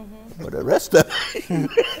computer. But the rest of it,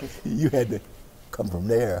 you had to come from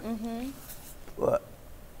there. But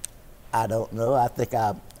I don't know. I think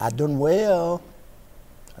I done well.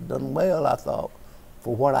 I done well, I thought,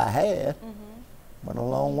 for what I had. Went a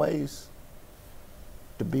long ways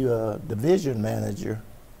to be a division manager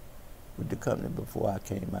with the company before I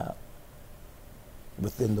came out.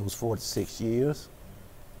 Within those 4 to 6 years.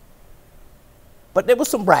 But there were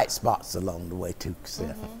some bright spots along the way too,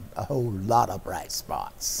 Seth. A whole lot of bright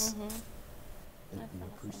spots. And we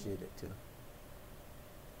appreciate it too.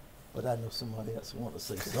 But I know somebody else want to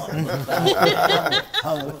say something. I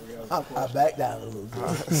back down a little bit.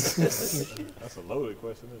 That's a loaded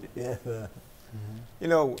question, isn't it? Yeah. You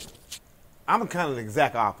know, I'm kind of the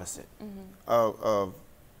exact opposite of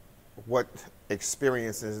what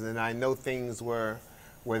experiences, and I know things were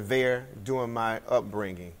there during my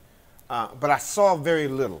upbringing. But I saw very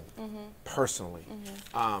little personally.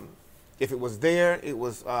 If it was there, it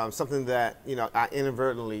was something that, you know, I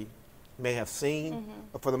inadvertently may have seen,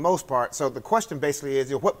 but for the most part. So the question basically is,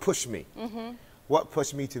 you know, what pushed me? What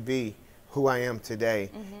pushed me to be who I am today?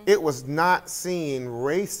 It was not seeing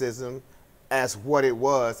racism as what it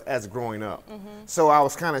was as growing up. So I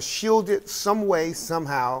was kind of shielded some way,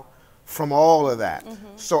 somehow, from all of that.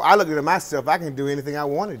 So I looked at myself, I can do anything I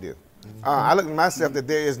want to do. I looked at myself that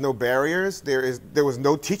there is no barriers. There was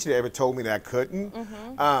no teacher that ever told me that I couldn't.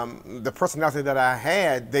 The personality that I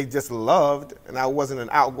had, they just loved, and I wasn't an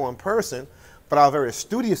outgoing person, but I was a very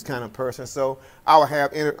studious kind of person. So I would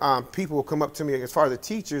have people would come up to me, as far as the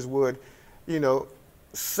teachers would, you know,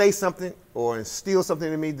 say something or instill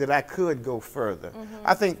something in me that I could go further.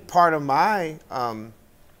 I think part of my,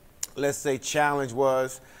 let's say, challenge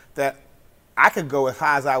was that I could go as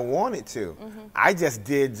high as I wanted to. I just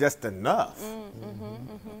did just enough.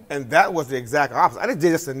 And that was the exact opposite. I just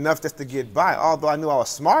did just enough just to get by. Although I knew I was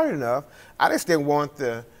smart enough, I just didn't want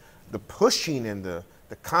the pushing and the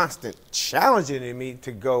constant challenging in me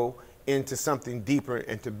to go into something deeper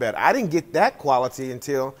and to better. I didn't get that quality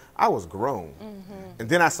until I was grown. And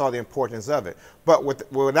then I saw the importance of it. But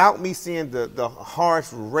without me seeing the harsh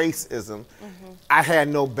racism, I had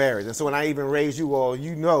no barriers. And so when I even raised you all,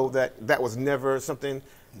 you know that that was never something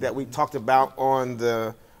that we talked about on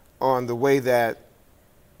the way that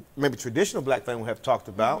maybe traditional black family would have talked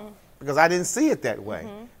about, because I didn't see it that way.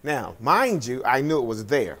 Now, mind you, I knew it was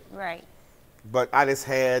there. Right. But I just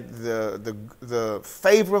had the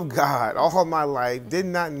favor of God all my life, did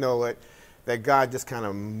not know it, that God just kind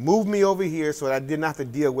of moved me over here so that I didn't have to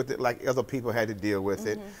deal with it like other people had to deal with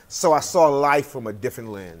it. So I saw life from a different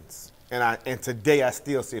lens. And today I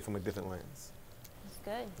still see it from a different lens.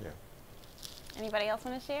 That's good. Yeah. Anybody else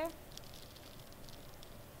want to share?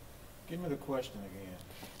 Give me the question again.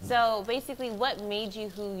 So basically, what made you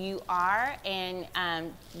who you are, and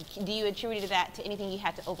do you attribute that to anything you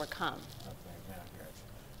had to overcome?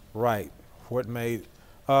 Right. What made,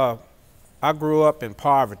 I grew up in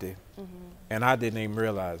poverty, and I didn't even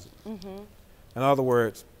realize it. In other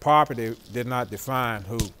words, poverty did not define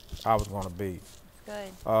who I was going to be.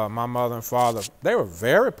 Good. My mother and father, they were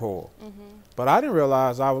very poor, but I didn't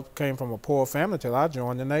realize I came from a poor family till I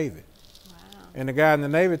joined the Navy. Wow. And the guy in the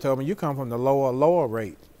Navy told me, you come from the lower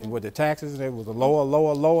rate. And with the taxes, it was a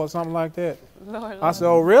lower, something like that. Lower. I said,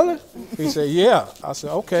 oh, really? He said, yeah. I said,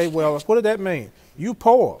 okay, well, what did that mean? You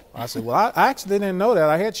poor. I said, well, I actually didn't know that.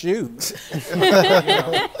 I had shoes.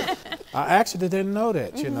 I actually didn't know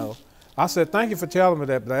that, you know. I said, thank you for telling me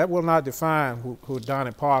that, but that will not define who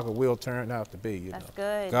Donnie Parker will turn out to be, you know. That's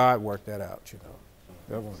good. God worked that out, you know.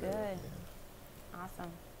 That was Good.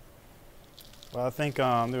 Awesome. Well, I think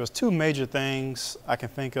there was two major things I can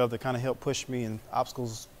think of that kind of helped push me and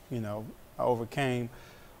obstacles, you know, I overcame.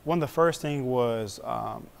 One of the first thing was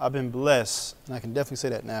I've been blessed, and I can definitely say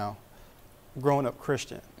that now, growing up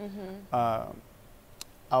Christian.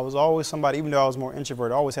 I was always somebody, even though I was more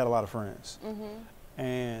introverted, I always had a lot of friends.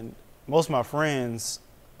 And most of my friends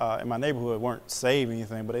in my neighborhood weren't saved or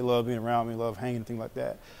anything, but they loved being around me, loved hanging, things like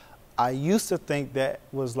that. I used to think that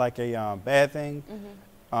was like a bad thing.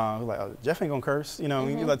 Like, oh, Jeff ain't gonna curse, you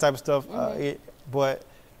know, that type of stuff. But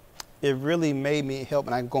it really made me help,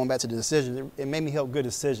 and I'm going back to the decisions, it made me help good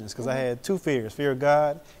decisions, because I had two fears, fear of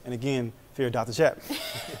God, and again, fear of Dr. Chapman.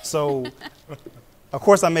 So, of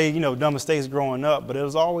course, I made, you know, dumb mistakes growing up, but it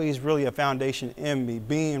was always really a foundation in me,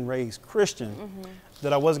 being raised Christian,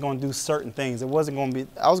 that I wasn't gonna do certain things. It wasn't gonna be,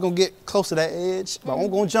 I was gonna get close to that edge, but I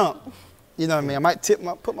wasn't gonna jump. You know what I mean? I might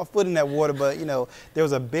put my foot in that water, but, you know, there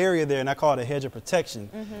was a barrier there, and I call it a hedge of protection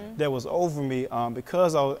that was over me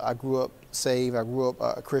because I grew up saved, I grew up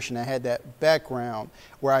a Christian, I had that background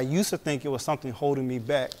where I used to think it was something holding me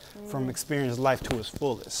back from experiencing life to its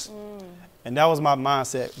fullest. And that was my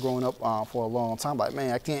mindset growing up for a long time. Like,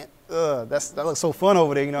 man, I can't, that looks so fun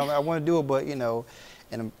over there, you know, I want to do it, but, you know,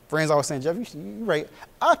 and friends always saying, Jeff, you're right.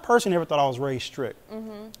 I personally never thought I was raised strict,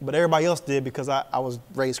 but everybody else did because I was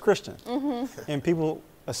raised Christian. And people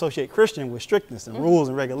associate Christian with strictness and rules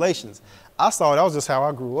and regulations. I saw that was just how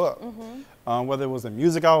I grew up. Whether it was the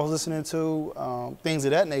music I was listening to, things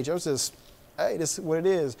of that nature, it was just, hey, this is what it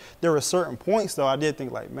is. There were certain points, though, I did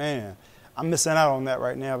think like, man, I'm missing out on that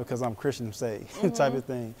right now because I'm Christian saved, type of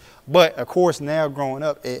thing. But, of course, now growing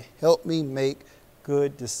up, it helped me make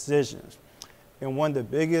good decisions. And one of the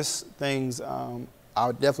biggest things I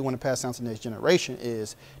would definitely want to pass down to the next generation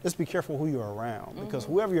is just be careful who you're around, because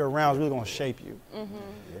whoever you're around is really going to shape you.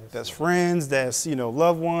 That's friends, that's, you know,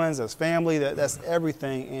 loved ones, that's family, that's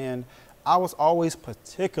everything. And I was always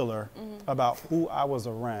particular about who I was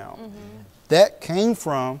around. That came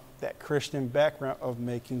from that Christian background of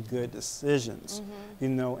making good decisions, you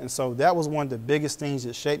know. And so that was one of the biggest things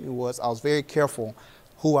that shaped me, was I was very careful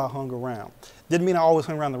who I hung around. Didn't mean I always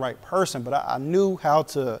hung around the right person, but I knew how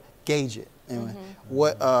to gauge it and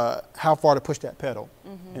how far to push that pedal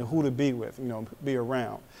and who to be with, you know, be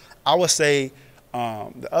around. I would say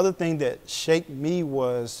the other thing that shaped me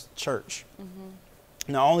was church.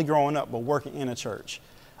 Not only growing up, but working in a church.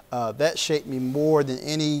 That shaped me more than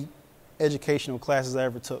any educational classes I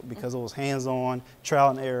ever took, because it was hands-on,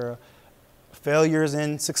 trial and error, failures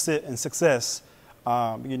and success.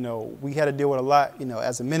 You know, we had to deal with a lot, you know,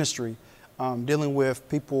 as a ministry, dealing with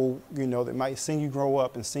people, you know, that might see you grow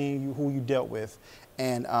up and seeing you, who you dealt with,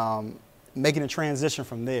 and making a transition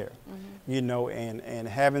from there, you know, and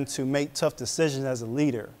having to make tough decisions as a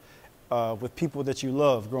leader with people that you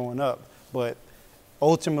love growing up. But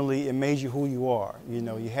ultimately it made you who you are. You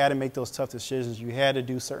know, you had to make those tough decisions. You had to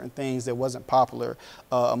do certain things that wasn't popular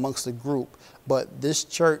amongst the group. But this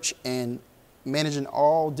church and managing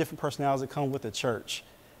all different personalities that come with the church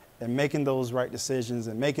and making those right decisions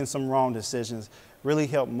and making some wrong decisions really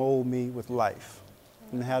helped mold me with life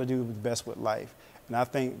and how to do the best with life. And I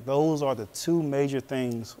think those are the two major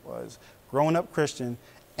things, was growing up Christian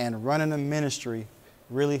and running a ministry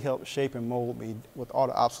really helped shape and mold me with all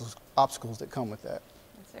the obstacles that come with that.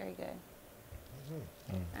 That's very good.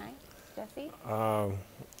 All right, Jesse?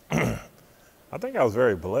 I think I was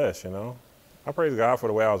very blessed, you know. I praise God for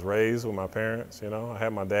the way I was raised with my parents, you know. I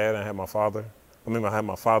had my dad and I had my father. I had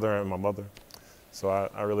my father and my mother. So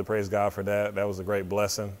I really praise God for that. That was a great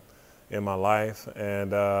blessing in my life.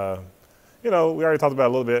 And, you know, we already talked about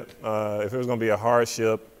it a little bit. If it was going to be a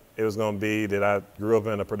hardship, it was going to be that I grew up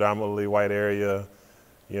in a predominantly white area.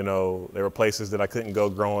 You know, there were places that I couldn't go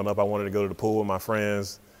growing up. I wanted to go to the pool with my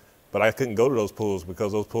friends, but I couldn't go to those pools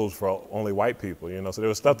because those pools were for only white people, you know. So there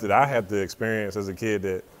was stuff that I had to experience as a kid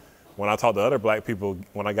that when I talked to other black people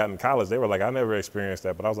when I got in college, they were like, I never experienced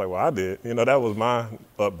that. But I was like, well, I did. You know, that was my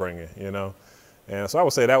upbringing, you know. And so I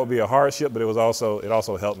would say that would be a hardship, but it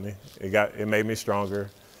also helped me. It made me stronger.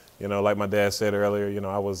 You know, like my dad said earlier, you know,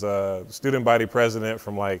 I was a student body president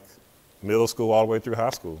from like middle school all the way through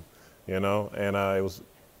high school, you know,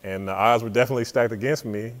 and the odds were definitely stacked against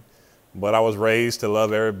me, but I was raised to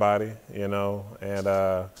love everybody, you know, and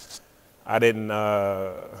I didn't,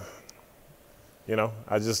 you know,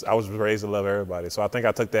 I was raised to love everybody. So I think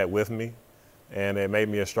I took that with me, and it made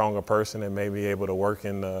me a stronger person. It made me able to work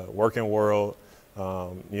in the working world,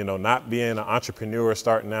 you know, not being an entrepreneur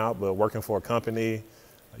starting out, but working for a company.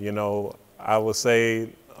 You know, I would say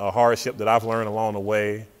a hardship that I've learned along the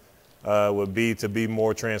way would be to be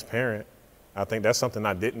more transparent. I think that's something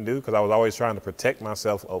I didn't do because I was always trying to protect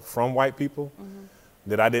myself from white people,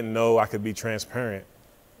 that I didn't know I could be transparent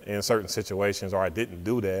in certain situations, or I didn't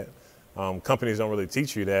do that. Companies don't really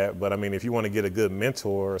teach you that, but I mean, if you want to get a good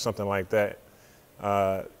mentor or something like that,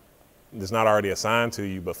 that's not already assigned to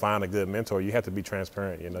you, but find a good mentor, you have to be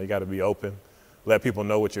transparent. You know, you got to be open, let people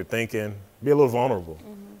know what you're thinking, be a little vulnerable,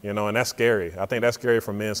 you know, and that's scary. I think that's scary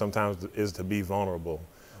for men sometimes, is to be vulnerable.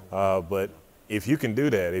 But if you can do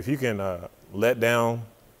that, if you can let down,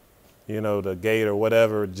 you know, the gate or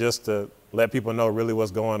whatever, just to let people know really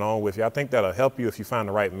what's going on with you, I think that'll help you if you find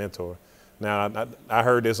the right mentor. Now, I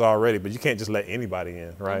heard this already, but you can't just let anybody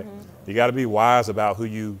in, right? You got to be wise about who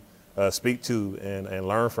you speak to and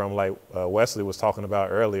learn from. Like Wesley was talking about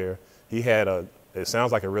earlier, he had it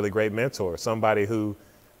sounds like a really great mentor, somebody who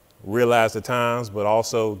realized the times, but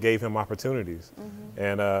also gave him opportunities.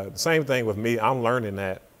 And the same thing with me, I'm learning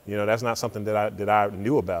that. You know, that's not something that I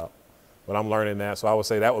knew about, but I'm learning that. So I would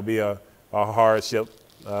say that would be a hardship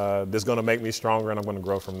that's going to make me stronger, and I'm going to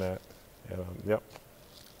grow from that. Yep.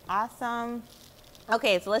 Awesome.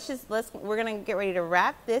 Okay, so we're gonna get ready to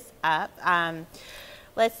wrap this up.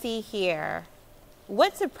 Let's see here.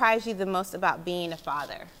 What surprised you the most about being a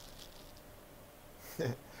father?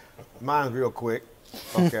 Mine's real quick.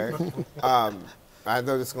 Okay. I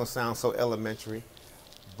know this is gonna sound so elementary,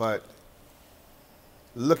 but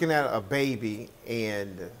looking at a baby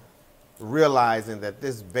and realizing that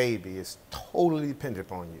this baby is totally dependent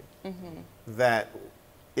upon you, that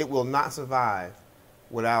it will not survive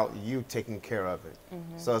without you taking care of it.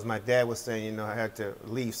 So as my dad was saying, you know, I had to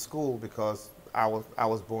leave school because I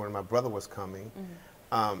was born and my brother was coming.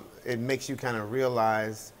 It makes you kind of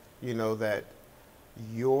realize, you know, that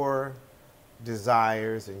your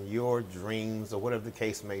desires and your dreams, or whatever the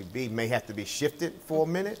case may be, may have to be shifted for a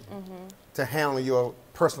minute to handle your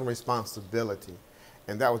personal responsibility.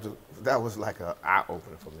 And that was like an eye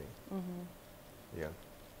opener for me. Yeah.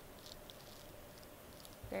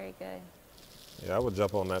 Very good. Yeah, I would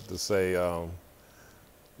jump on that to say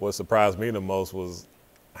what surprised me the most was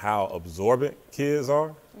how absorbent kids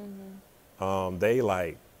are. They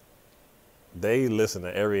listen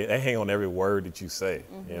to they hang on every word that you say,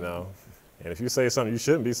 you know. And if you say something you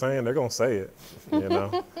shouldn't be saying, they're gonna say it, you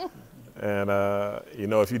know. And you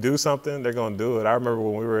know, if you do something, they're gonna do it. I remember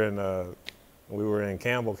when we were in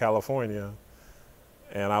Campbell, California,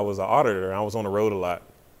 and I was an auditor, and I was on the road a lot,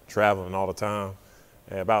 traveling all the time.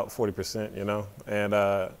 About 40%, you know. And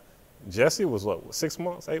Jesse was what, 6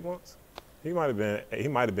 months, 8 months? He might have been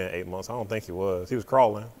 8 months. I don't think he was. He was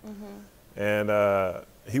crawling. And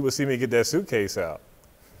he would see me get that suitcase out.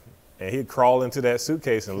 And he'd crawl into that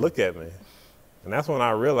suitcase and look at me. And that's when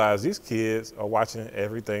I realized these kids are watching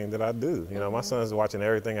everything that I do. You know, my son's watching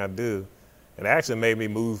everything I do. And it actually made me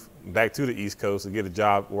move back to the East Coast to get a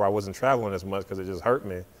job where I wasn't traveling as much because it just hurt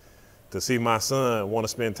me. to see my son want to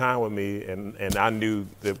spend time with me, and I knew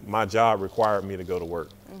that my job required me to go to work.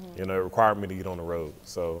 You know, it required me to get on the road.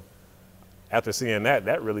 So after seeing that,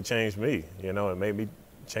 that really changed me. You know, it made me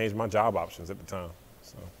change my job options at the time.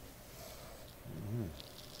 So.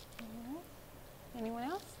 Anyone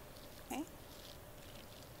else? Okay.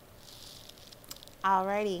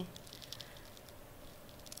 Alrighty.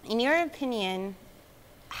 In your opinion,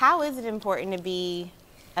 how is it important to be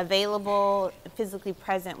available, physically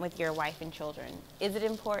present with your wife and children? Is it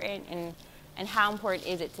important, and how important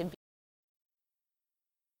is it to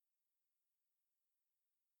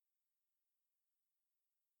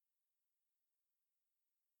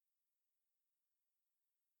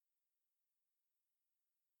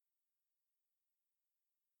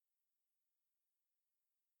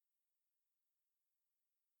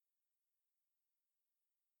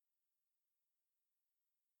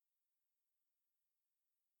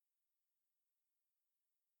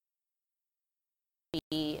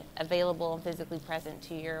be available and physically present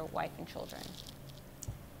to your wife and children?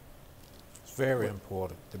 It's very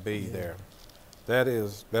important to be there.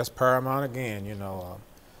 That's paramount again, you know.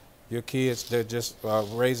 Your kids, they're just,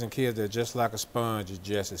 raising kids, they're just like a sponge, as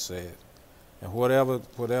Jesse said. And whatever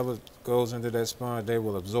goes into that sponge, they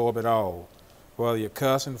will absorb it all. Whether you're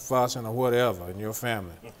cussing, fussing, or whatever in your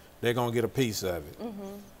family, they're going to get a piece of it.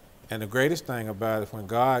 And the greatest thing about it is when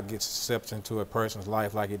God steps into a person's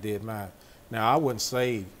life like he did mine. Now, I wasn't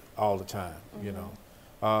saved all the time, you know.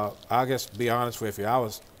 I guess to be honest with you, I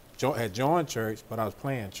had joined church, but I was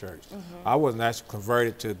playing church. I wasn't actually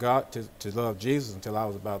converted to God, to love Jesus until I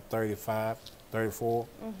was about 35, 34,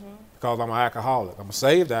 because I'm an alcoholic. I'm a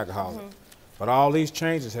saved alcoholic. But all these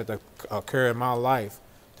changes had to occur in my life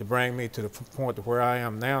to bring me to the point to where I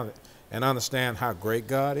am now and understand how great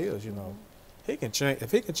God is, you know. He can change,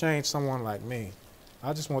 if he can change someone like me,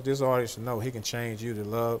 I just want this audience to know he can change you to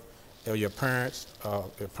love your parents,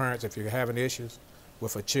 if you're having issues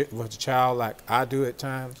with a child like I do at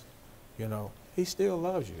times, you know, he still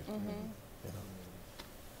loves you. You know,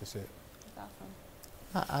 that's it.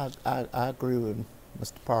 That's awesome. I agree with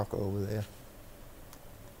Mr. Parker over there.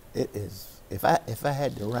 It is, if I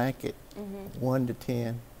had to rank it 1 to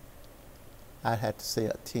 10, I'd have to say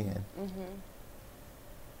a 10.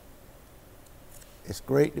 It's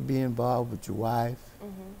great to be involved with your wife.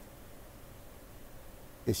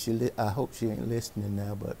 I hope she ain't listening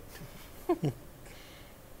now, but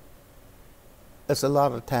it's a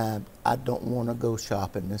lot of times I don't want to go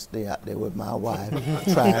shopping and stay out there with my wife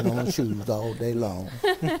trying on shoes all day long.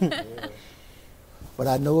 But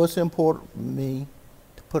I know it's important for me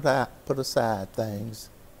to put aside things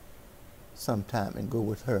sometime and go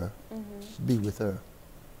with her, be with her,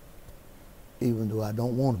 even though I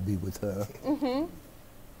don't want to be with her.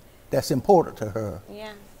 That's important to her.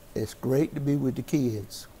 Yeah. It's great to be with the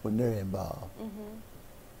kids when they're involved.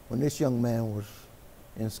 When this young man was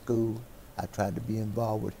in school, I tried to be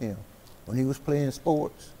involved with him. When he was playing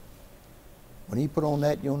sports, when he put on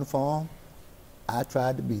that uniform, I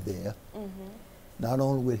tried to be there. Not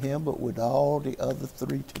only with him, but with all the other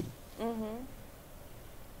 3 too.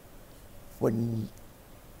 When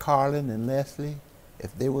Carlin and Leslie,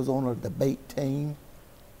 if they was on a debate team,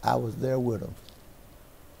 I was there with them.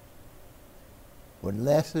 When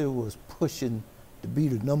Leslie was pushing to be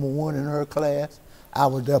the #1 in her class, I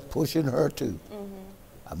was there pushing her too.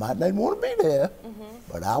 I might not want to be there,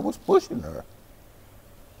 but I was pushing her.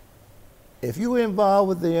 If you're involved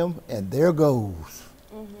with them and their goals,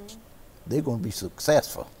 they're going to be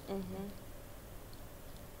successful.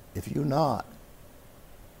 If you're not,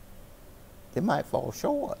 they might fall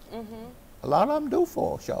short. A lot of them do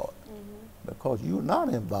fall short because you're not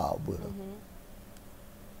involved with them.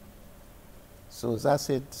 So as I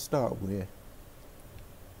said to start with,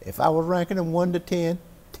 if I was ranking them 1 to 10,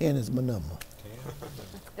 10 is my number.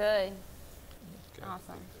 That's good.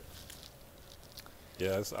 Awesome.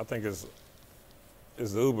 Yeah, I think it's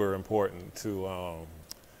uber important to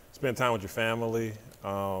spend time with your family.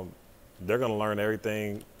 They're going to learn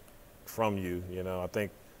everything from you. You know, I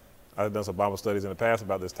think I've done some Bible studies in the past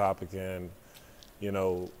about this topic, and you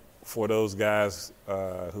know, for those guys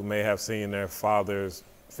who may have seen their fathers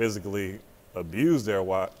physically abuse their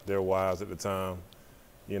wives at the time,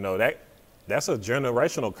 you know, that's a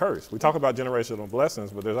generational curse. We talk about generational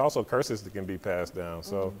blessings, but there's also curses that can be passed down.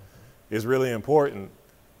 So it's really important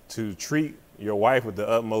to treat your wife with the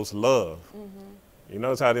utmost love. You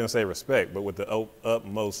notice how I didn't say respect, but with the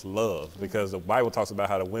utmost love, because the Bible talks about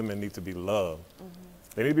how the women need to be loved.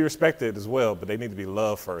 They need to be respected as well, but they need to be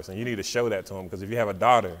loved first. And you need to show that to them, because if you have a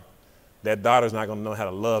daughter, that daughter's not going to know how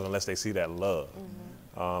to love unless they see that love.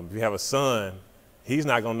 If you have a son, he's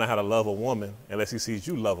not going to know how to love a woman unless he sees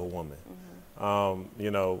you love a woman.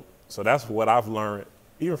 You know, so that's what I've learned,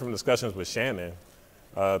 even from discussions with Shannon,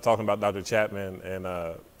 talking about Dr. Chapman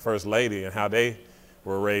and First Lady and how they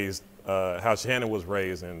were raised, how Shannon was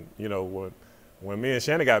raised. And, you know, when me and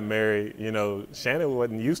Shannon got married, you know, Shannon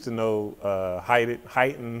wasn't used to no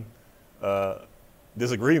heightened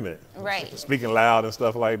disagreement. Right. Speaking loud and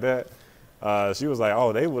stuff like that. She was like,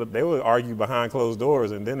 oh, they would argue behind closed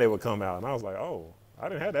doors and then they would come out. And I was like, oh, I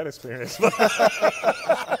didn't have that experience.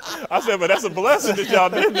 I said, but that's a blessing that y'all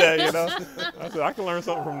did that, you know. I said, I can learn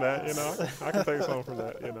something from that, you know. I can take something from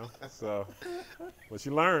that, you know. So, but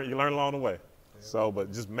you learn along the way. So,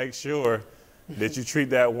 but just make sure that you treat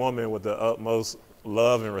that woman with the utmost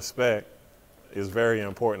love and respect is very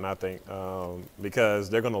important, I think, because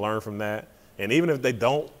they're going to learn from that. And even if they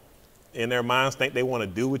don't, in their minds, think they want to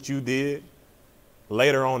do what you did,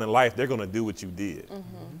 later on in life, they're going to do what you did.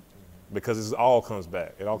 Because it all comes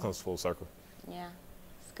back. It all comes full circle. Yeah,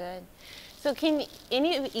 it's good. So can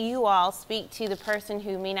any of you all speak to the person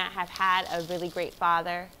who may not have had a really great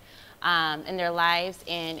father in their lives,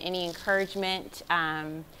 and any encouragement,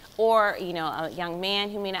 or, you know, a young man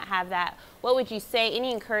who may not have that? What would you say,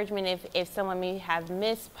 any encouragement if someone may have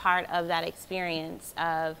missed part of that experience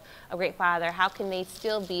of a great father? How can they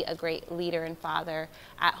still be a great leader and father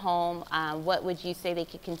at home? What would you say they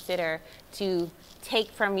could consider to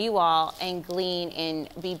take from you all and glean and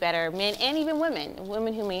be better men, and even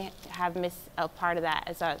women who may have missed a part of that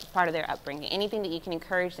as a part of their upbringing? Anything that you can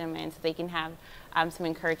encourage them in so they can have some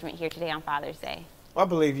encouragement here today on Father's Day? I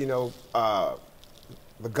believe, you know,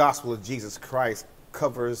 the gospel of Jesus Christ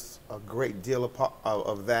covers a great deal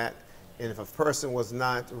of that. And if a person was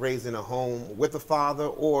not raised in a home with a father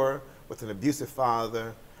or with an abusive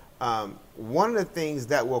father, one of the things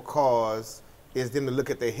that will cause is them to look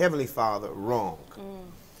at their heavenly father wrong.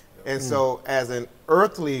 And so as an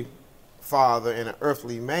earthly father and an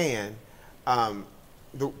earthly man,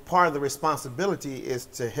 the part of the responsibility is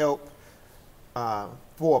to help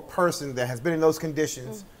for a person that has been in those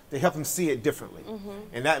conditions, to help them see it differently.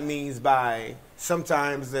 And that means by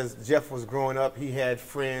sometimes, as Jeff was growing up, he had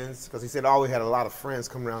friends, because he said always had a lot of friends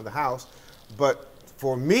come around the house. But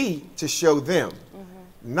for me to show them,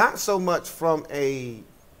 not so much from a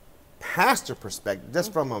pastor perspective,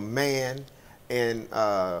 just from a man and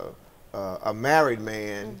a married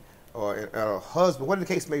man or a husband, whatever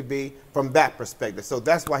the case may be, from that perspective. So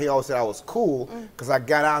that's why he always said I was cool, because I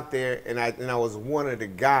got out there and I was one of the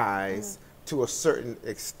guys to a certain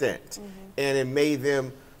extent. And it made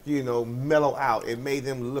them, you know, mellow out. It made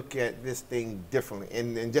them look at this thing differently.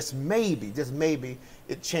 And just maybe,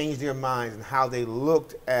 it changed their minds and how they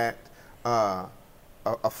looked at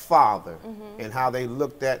a father and how they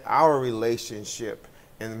looked at our relationship.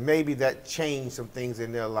 And maybe that changed some things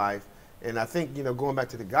in their life. And I think, you know, going back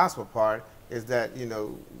to the gospel part, is that, you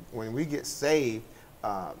know, when we get saved,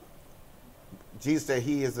 Jesus said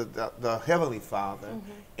he is the heavenly Father,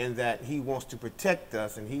 and that he wants to protect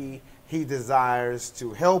us, and he desires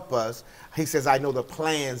to help us. He says, I know the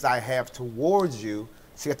plans I have towards you,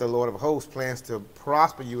 saith the Lord of hosts, plans to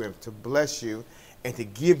prosper you and to bless you and to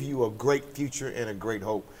give you a great future and a great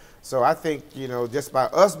hope. So I think, you know, just by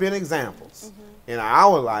us being examples in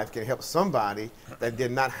our life can help somebody that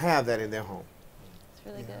did not have that in their home. It's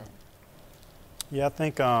really good. Yeah, I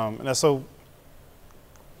think, and that's so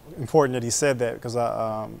important that he said that, because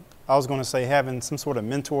I was going to say having some sort of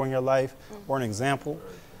mentor in your life or an example.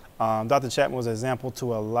 Dr. Chapman was an example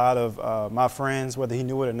to a lot of my friends, whether he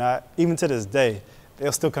knew it or not. Even to this day,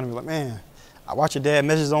 they'll still kind of be like, man, I watch your dad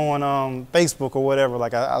messages on Facebook or whatever.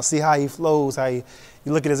 Like, I see how he flows, how you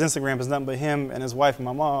look at his Instagram, it's nothing but him and his wife and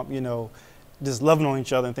my mom, you know, just loving on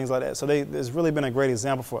each other and things like that. So there's really been a great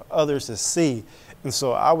example for others to see. And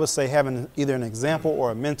so I would say having either an example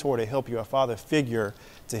or a mentor to help you, a father figure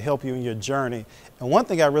to help you in your journey. And one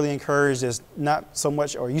thing I really encourage is not so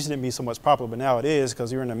much, or used to be so much popular, but now it is,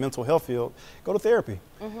 because you're in the mental health field, go to therapy.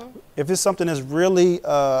 If it's something that's really,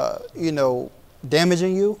 you know,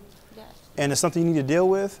 damaging you, and it's something you need to deal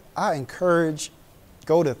with, I encourage,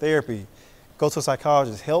 go to therapy. Go to a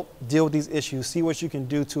psychologist, help deal with these issues, see what you can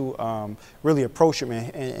do to really approach them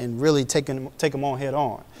and really take them on head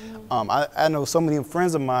on. I know so many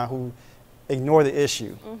friends of mine who ignore the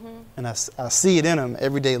issue, and I see it in them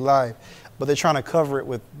everyday life, but they're trying to cover it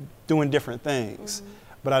with doing different things.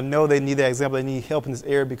 But I know they need that example, they need help in this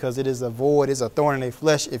area, because it is a void, it's a thorn in their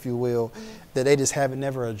flesh, if you will, that they just haven't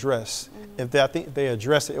never addressed. I think if they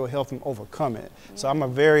address it, it will help them overcome it. So I'm a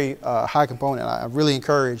very high component. I really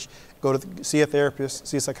encourage, go to see a therapist,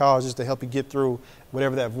 see a psychologist to help you get through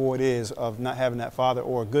whatever that void is of not having that father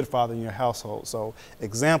or a good father in your household. So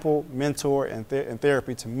example, mentor, and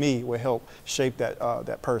therapy to me will help shape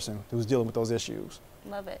that person who's dealing with those issues.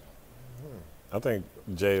 Love it. I think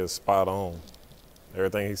Jay is spot on.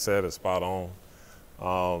 Everything he said is spot on.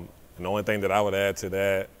 And the only thing that I would add to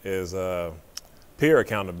that is peer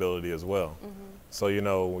accountability as well. So, you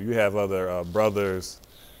know, you have other brothers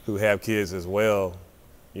who have kids as well.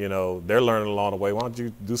 You know, they're learning along the way. Why don't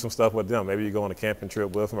you do some stuff with them? Maybe you go on a camping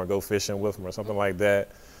trip with them or go fishing with them or something like that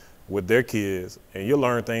with their kids. And you'll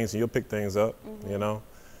learn things and you'll pick things up, you know.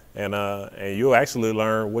 And you'll actually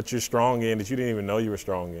learn what you're strong in that you didn't even know you were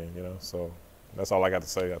strong in, you know. So that's all I got to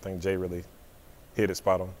say. I think Jay really hit it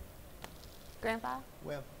spot on. Grandpa?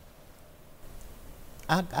 Well,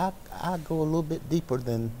 I go a little bit deeper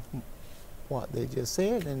than what they just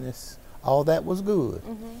said, and all that was good.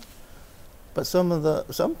 But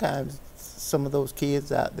sometimes some of those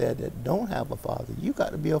kids out there that don't have a father, you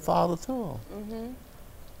got to be a father to them.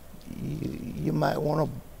 You might want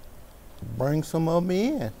to bring some of them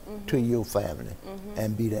in to your family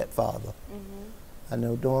and be that father. I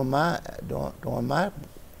know during my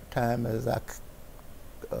time as I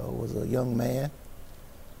was a young man,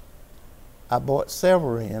 I bought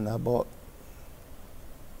several in. I bought,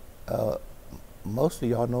 most of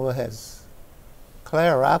y'all know it has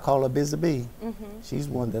Clara, I call her Busy Bee. She's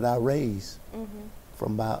one that I raised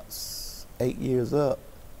from about 8 years up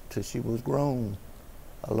till she was grown,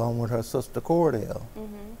 along with her sister Cordell.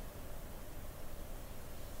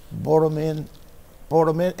 Brought them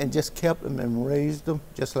in and just kept them and raised them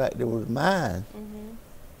just like they was mine.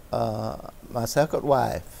 My second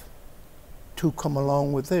wife, 2 come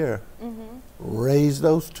along with her, raised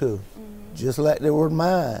those 2 just like they were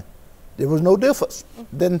mine. There was no difference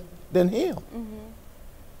than him.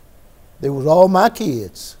 They was all my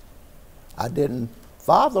kids. I didn't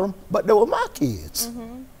father them, but they were my kids.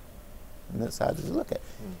 And that's how I just look at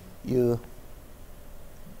it.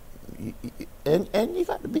 And you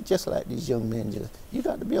got to be just like these young men. You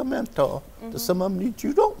got to be a mentor to some of them that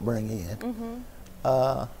you don't bring in.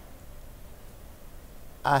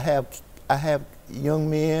 I have young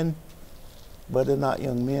men, but they're not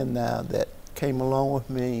young men now, that came along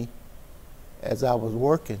with me as I was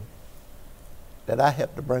working, that I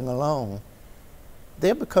helped to bring along.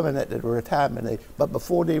 They're becoming at the retirement age, but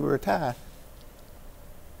before they retire,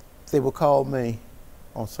 they will call me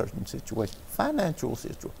on certain situations, financial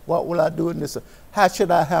situations. What will I do in this? How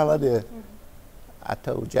should I handle this? I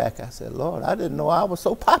told Jack, I said, Lord, I didn't know I was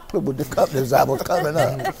so popular with the companies I was coming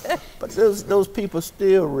up. But those people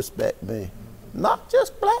still respect me. Not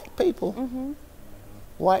just black people,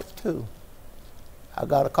 white too. I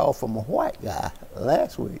got a call from a white guy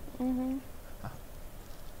last week.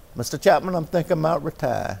 Mr. Chapman, I'm thinking about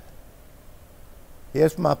retiring.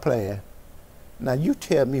 Here's my plan. Now you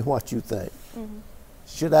tell me what you think.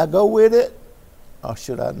 Should I go with it or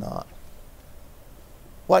should I not?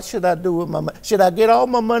 What should I do with my money? Should I get all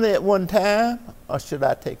my money at one time or should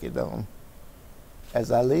I take it on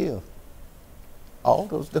as I live? All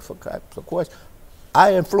those different types of questions.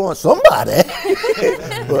 I influence somebody,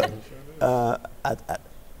 but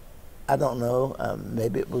I don't know.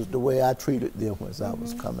 Maybe it was the way I treated them as I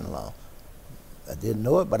was coming along. I didn't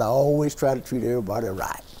know it, but I always try to treat everybody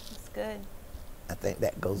right. That's good. I think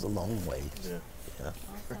that goes a long way. Yeah.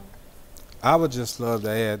 Awesome. I would just love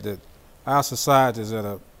to add that our society is at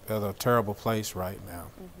a terrible place right now.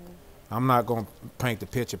 I'm not going to paint the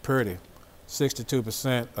picture pretty.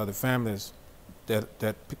 62% of the families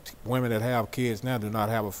that women that have kids now do not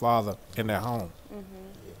have a father in their home.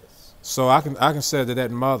 So I can say to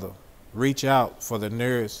that mother, reach out for the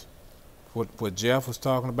nearest, what Jeff was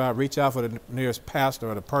talking about, reach out for the nearest pastor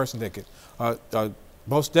or the person that could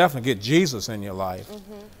most definitely get Jesus in your life.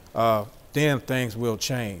 Then things will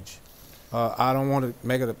change. I don't want to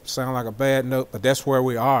make it sound like a bad note, but that's where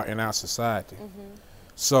we are in our society.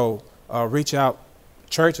 So reach out.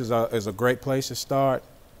 Church is a great place to start.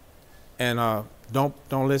 And don't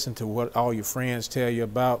listen to what all your friends tell you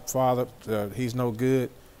about Father. He's no good.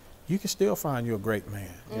 You can still find you a great man.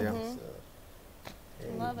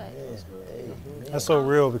 Love it. That's so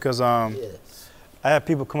real because I have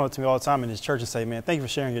people come up to me all the time in this church and say, man, thank you for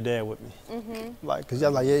sharing your dad with me. Like, because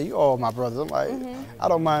y'all like, yeah, you all my brothers. I'm like, I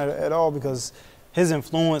don't mind at all because his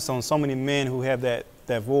influence on so many men who have that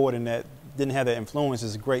void and that didn't have that influence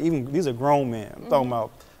is great. Even these are grown men. I'm talking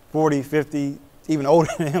about 40, 50, even older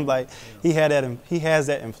than him. Like he has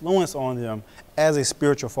that influence on them as a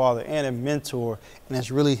spiritual father and a mentor, and it's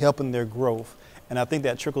really helping their growth. And I think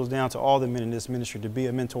that trickles down to all the men in this ministry to be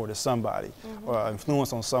a mentor to somebody or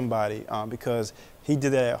influence on somebody because he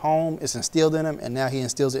did that at home. It's instilled in him, and now he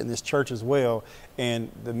instills it in this church as well.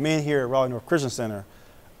 And the men here at Raleigh North Christian Center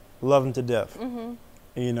love him to death.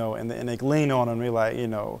 You know, and they lean on him. They're like, you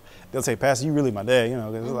know, they'll say, "Pastor, you really my dad." You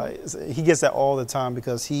know, 'cause like he gets that all the time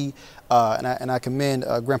because he and I commend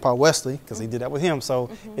Grandpa Wesley because he did that with him. So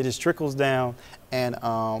it just trickles down. And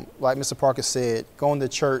like Mr. Parker said, going to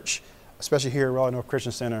church, especially here at Raleigh North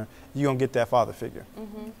Christian Center, you're gonna get that father figure,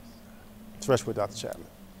 especially with Dr. Chapman.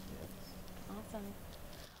 Awesome.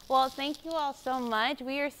 Well, thank you all so much.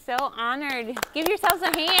 We are so honored. Give yourselves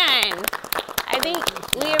a hand. I think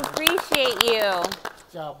we appreciate you.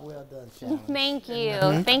 Job well done, Chapman. Thank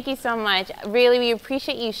you. Thank you so much. Really, we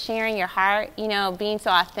appreciate you sharing your heart, you know, being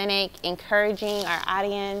so authentic, encouraging our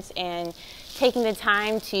audience, and taking the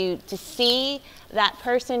time to see that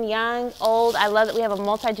person, young, old. I love that we have a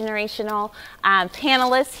multi-generational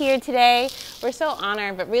panelist here today. We're so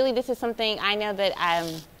honored, but really this is something I know that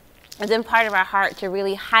has been part of our heart to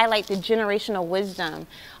really highlight the generational wisdom,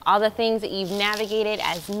 all the things that you've navigated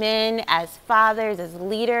as men, as fathers, as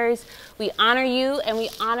leaders. We honor you, and we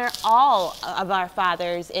honor all of our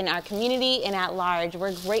fathers in our community and at large.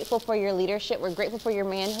 We're grateful for your leadership. We're grateful for your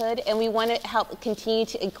manhood, and we want to help continue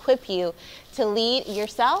to equip you to lead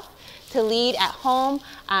yourself, to lead at home,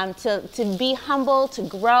 to be humble, to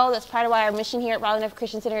grow. That's part of why our mission here at Raleigh North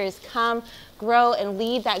Christian Center is come, grow, and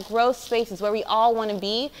lead. That growth space is where we all want to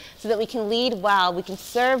be so that we can lead well, we can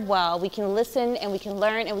serve well, we can listen, and we can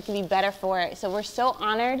learn, and we can be better for it. So we're so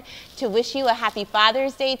honored to wish you a happy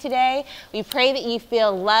Father's Day today. We pray that you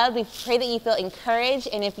feel loved. We pray that you feel encouraged.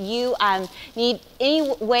 And if you need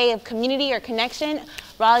any way of community or connection,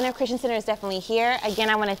 Raleigh North Christian Center is definitely here. Again,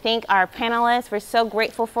 I want to thank our panelists. We're so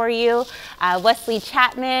grateful for you. Wesley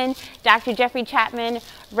Chapman, Dr. Jeffrey Chapman,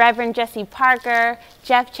 Reverend Jesse Parker,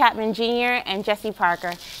 Jeff Chapman Jr., and Jesse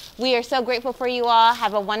Parker. We are so grateful for you all.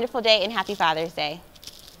 Have a wonderful day and happy Father's Day.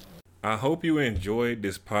 I hope you enjoyed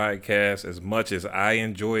this podcast as much as I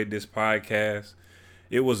enjoyed this podcast.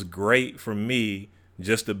 It was great for me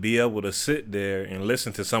just to be able to sit there and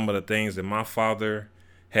listen to some of the things that my father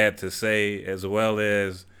had to say, as well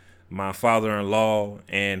as my father-in-law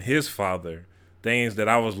and his father, things that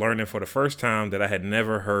I was learning for the first time that I had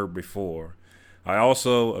never heard before. I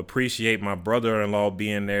also appreciate my brother-in-law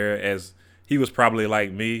being there, as he was probably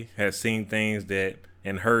like me, had seen things that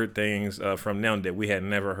and heard things from them that we had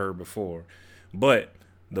never heard before. But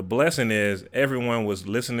the blessing is everyone was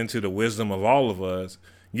listening to the wisdom of all of us,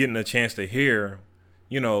 getting a chance to hear,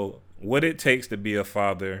 you know, what it takes to be a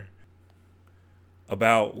father,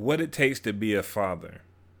 about what it takes to be a father.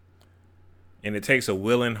 And it takes a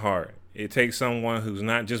willing heart. It takes someone who's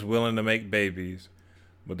not just willing to make babies,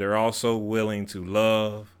 but they're also willing to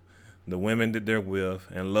love the women that they're with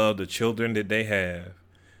and love the children that they have.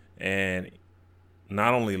 And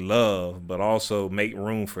not only love, but also make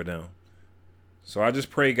room for them. So I just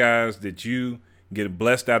pray, guys, that you get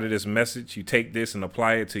blessed out of this message. You take this and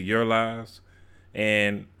apply it to your lives.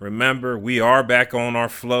 And remember, we are back on our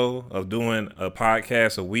flow of doing a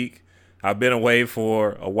podcast a week. I've been away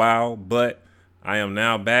for a while, but I am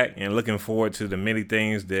now back and looking forward to the many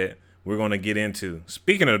things that we're going to get into.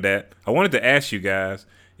 Speaking of that, I wanted to ask you guys,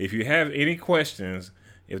 if you have any questions,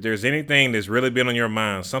 if there's anything that's really been on your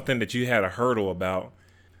mind, something that you had a hurdle about,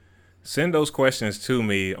 send those questions to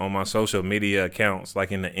me on my social media accounts,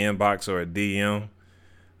 like in the inbox or a DM,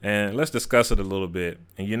 and let's discuss it a little bit.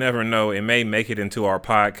 And you never know, it may make it into our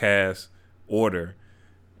podcast order,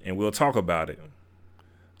 and we'll talk about it.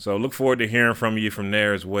 So look forward to hearing from you from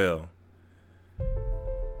there as well.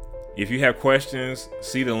 If you have questions,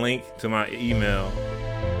 see the link to my email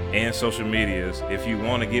and social medias. If you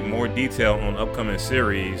want to get more detail on upcoming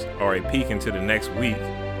series or a peek into the next week,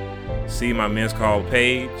 see my Men's Call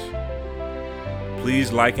page.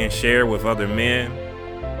 Please like and share with other men.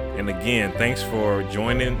 And again, thanks for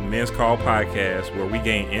joining Men's Call Podcast, where we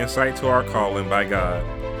gain insight to our calling by God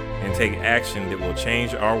and take action that will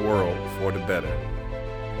change our world for the better.